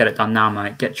should go and get it done now,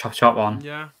 mate. Get chop on.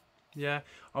 Yeah.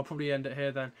 I'll probably end it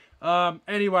here then.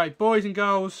 Anyway, boys and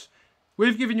girls,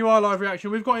 we've given you our live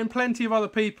reaction. We've got in plenty of other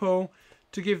people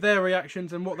to give their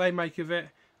reactions and what they make of it.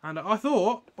 And I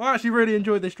actually really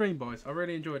enjoyed this stream, boys. I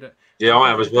really enjoyed it. Yeah, I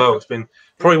have as well. It's been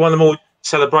probably one of the more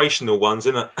celebrational ones,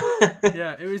 isn't it?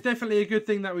 Yeah, it was definitely a good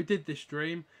thing that we did this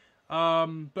stream.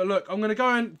 But look, I'm going to go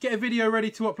and get a video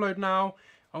ready to upload now.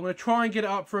 I'm going to try and get it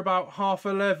up for about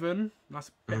 11:30. That's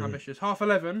a bit ambitious.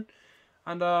 11:30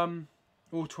 and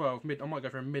or 12. I might go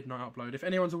for a midnight upload. If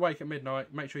anyone's awake at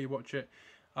midnight, make sure you watch it.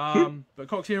 But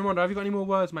Coxie and Rondo, have you got any more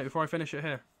words, mate, before I finish it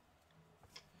here?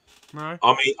 No.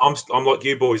 I mean, I'm like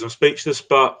you boys. I'm speechless,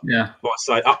 but yeah, like I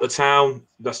say, up the town.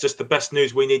 That's just the best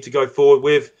news we need to go forward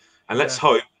with, and let's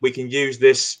hope we can use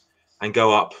this and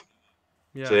go up.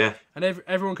 Yeah. So, yeah. And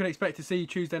everyone can expect to see you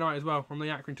Tuesday night as well from the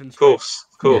Accrington. Of course,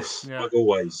 like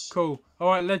always. Cool. All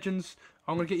right, legends.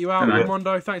 I'm going to get you out.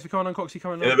 Mondo, thanks for coming on. Coxie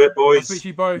coming on. In a bit, boys. I'll speak to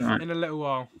you both in a little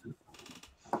while.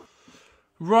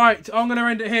 Right, I'm going to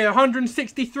end it here.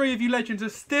 163 of you legends are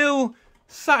still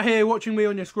sat here watching me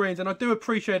on your screens, and I do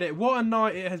appreciate it. What a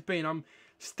night it has been. I'm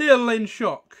still in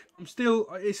shock.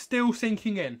 It's still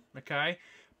sinking in, okay?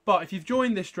 But if you've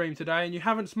joined this stream today and you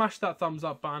haven't smashed that thumbs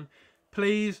up button,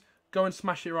 please go and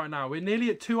smash it right now. We're nearly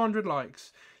at 200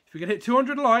 likes. If we can hit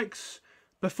 200 likes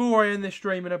before I end this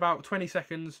stream in about 20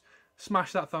 seconds,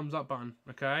 smash that thumbs up button,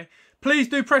 okay? Please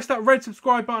do press that red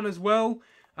subscribe button as well,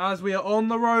 as we are on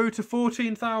the road to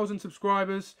 14,000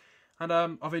 subscribers. And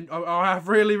I have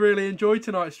really, really enjoyed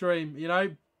tonight's stream. You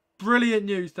know, brilliant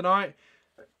news tonight.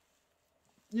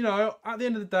 You know, at the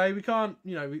end of the day, we can't.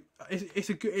 You know,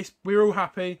 we're all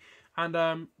happy,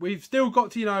 and we've still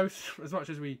got to, you know, as much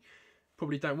as we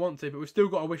probably don't want to, but we've still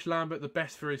got to wish Lambert the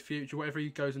best for his future, whatever he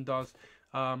goes and does.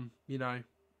 You know,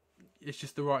 it's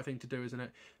just the right thing to do, isn't it?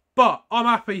 But I'm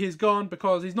happy he's gone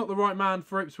because he's not the right man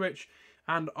for Ipswich,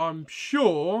 and I'm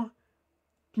sure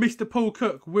Mr. Paul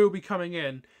Cook will be coming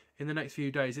in the next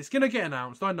few days. It's going to get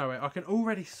announced. I know it. I can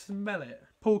already smell it.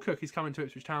 Paul Cook is coming to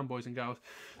Ipswich Town, boys and girls.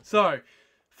 So,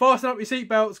 fasten up your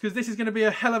seatbelts because this is going to be a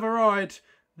hell of a ride.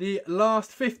 The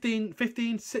last 16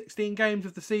 games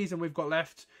of the season we've got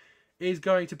left is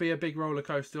going to be a big roller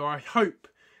coaster. I hope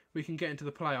we can get into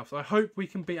the playoffs. I hope we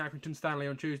can beat Accrington Stanley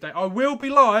on Tuesday. I will be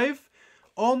live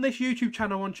on this YouTube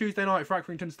channel on Tuesday night for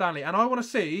Accrington Stanley, and I want to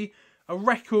see a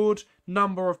record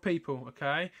number of people,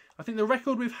 okay? I think the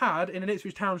record we've had in an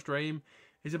Ipswich Town stream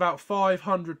is about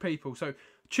 500 people. So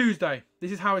Tuesday,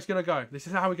 this is how it's going to go. This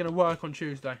is how we're going to work on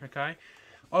Tuesday, okay?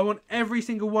 I want every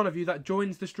single one of you that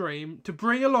joins the stream to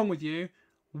bring along with you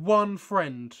one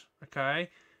friend, okay?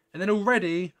 And then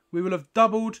already we will have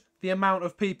doubled the amount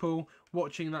of people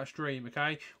watching that stream,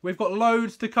 okay? We've got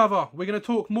loads to cover. We're going to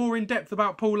talk more in depth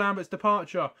about Paul Lambert's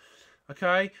departure.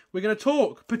 Okay, we're going to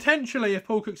talk, potentially, if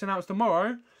Paul Cook's announced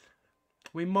tomorrow,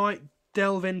 we might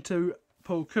delve into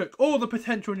Paul Cook or the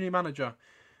potential new manager.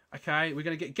 Okay, we're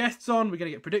going to get guests on, we're going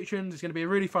to get predictions, it's going to be a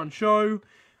really fun show,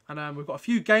 and we've got a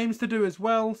few games to do as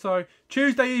well. So,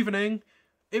 Tuesday evening,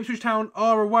 Ipswich Town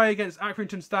are away against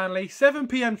Accrington Stanley, 7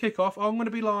 PM kickoff. I'm going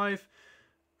to be live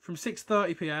from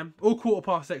 6:30 PM, or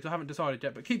 6:15, I haven't decided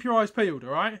yet, but keep your eyes peeled,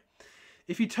 alright?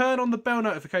 If you turn on the bell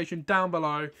notification down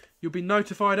below, you'll be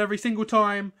notified every single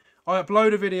time I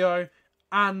upload a video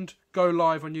and go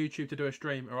live on YouTube to do a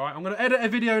stream, all right? I'm going to edit a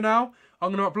video now.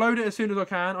 I'm going to upload it as soon as I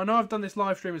can. I know I've done this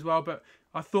live stream as well, but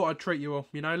I thought I'd treat you all,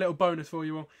 you know, a little bonus for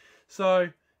you all. So,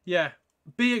 yeah,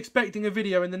 be expecting a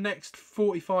video in the next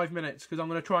 45 minutes because I'm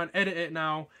going to try and edit it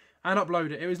now and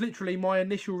upload it. It was literally my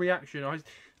initial reaction.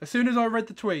 As soon as I read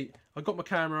the tweet, I got my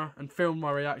camera and filmed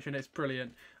my reaction. It's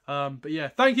brilliant. But yeah,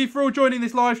 thank you for all joining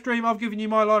this live stream. I've given you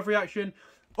my live reaction.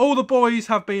 All the boys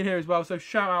have been here as well, so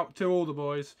shout out to all the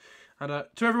boys. And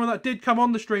to everyone that did come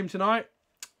on the stream tonight,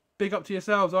 big up to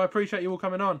yourselves. I appreciate you all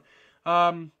coming on.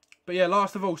 But yeah,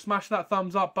 last of all, smash that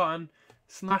thumbs up button.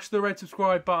 Smash the red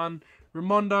subscribe button.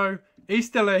 Ramondo, he's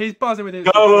still here. He's buzzing with his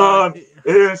Go on!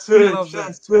 He loves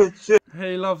it.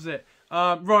 He loves it.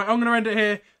 Right, I'm going to end it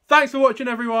here. Thanks for watching,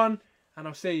 everyone. And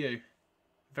I'll see you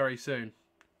very soon.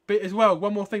 But as well,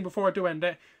 one more thing before I do end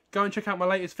it. Go and check out my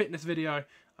latest fitness video.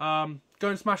 Go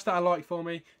and smash that a like for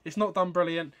me. It's not done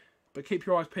brilliant, but keep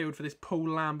your eyes peeled for this Paul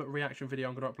Lambert reaction video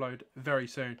I'm going to upload very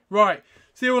soon. Right,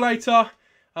 see you all later.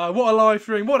 What a live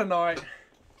stream. What a night.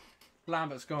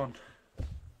 Lambert's gone.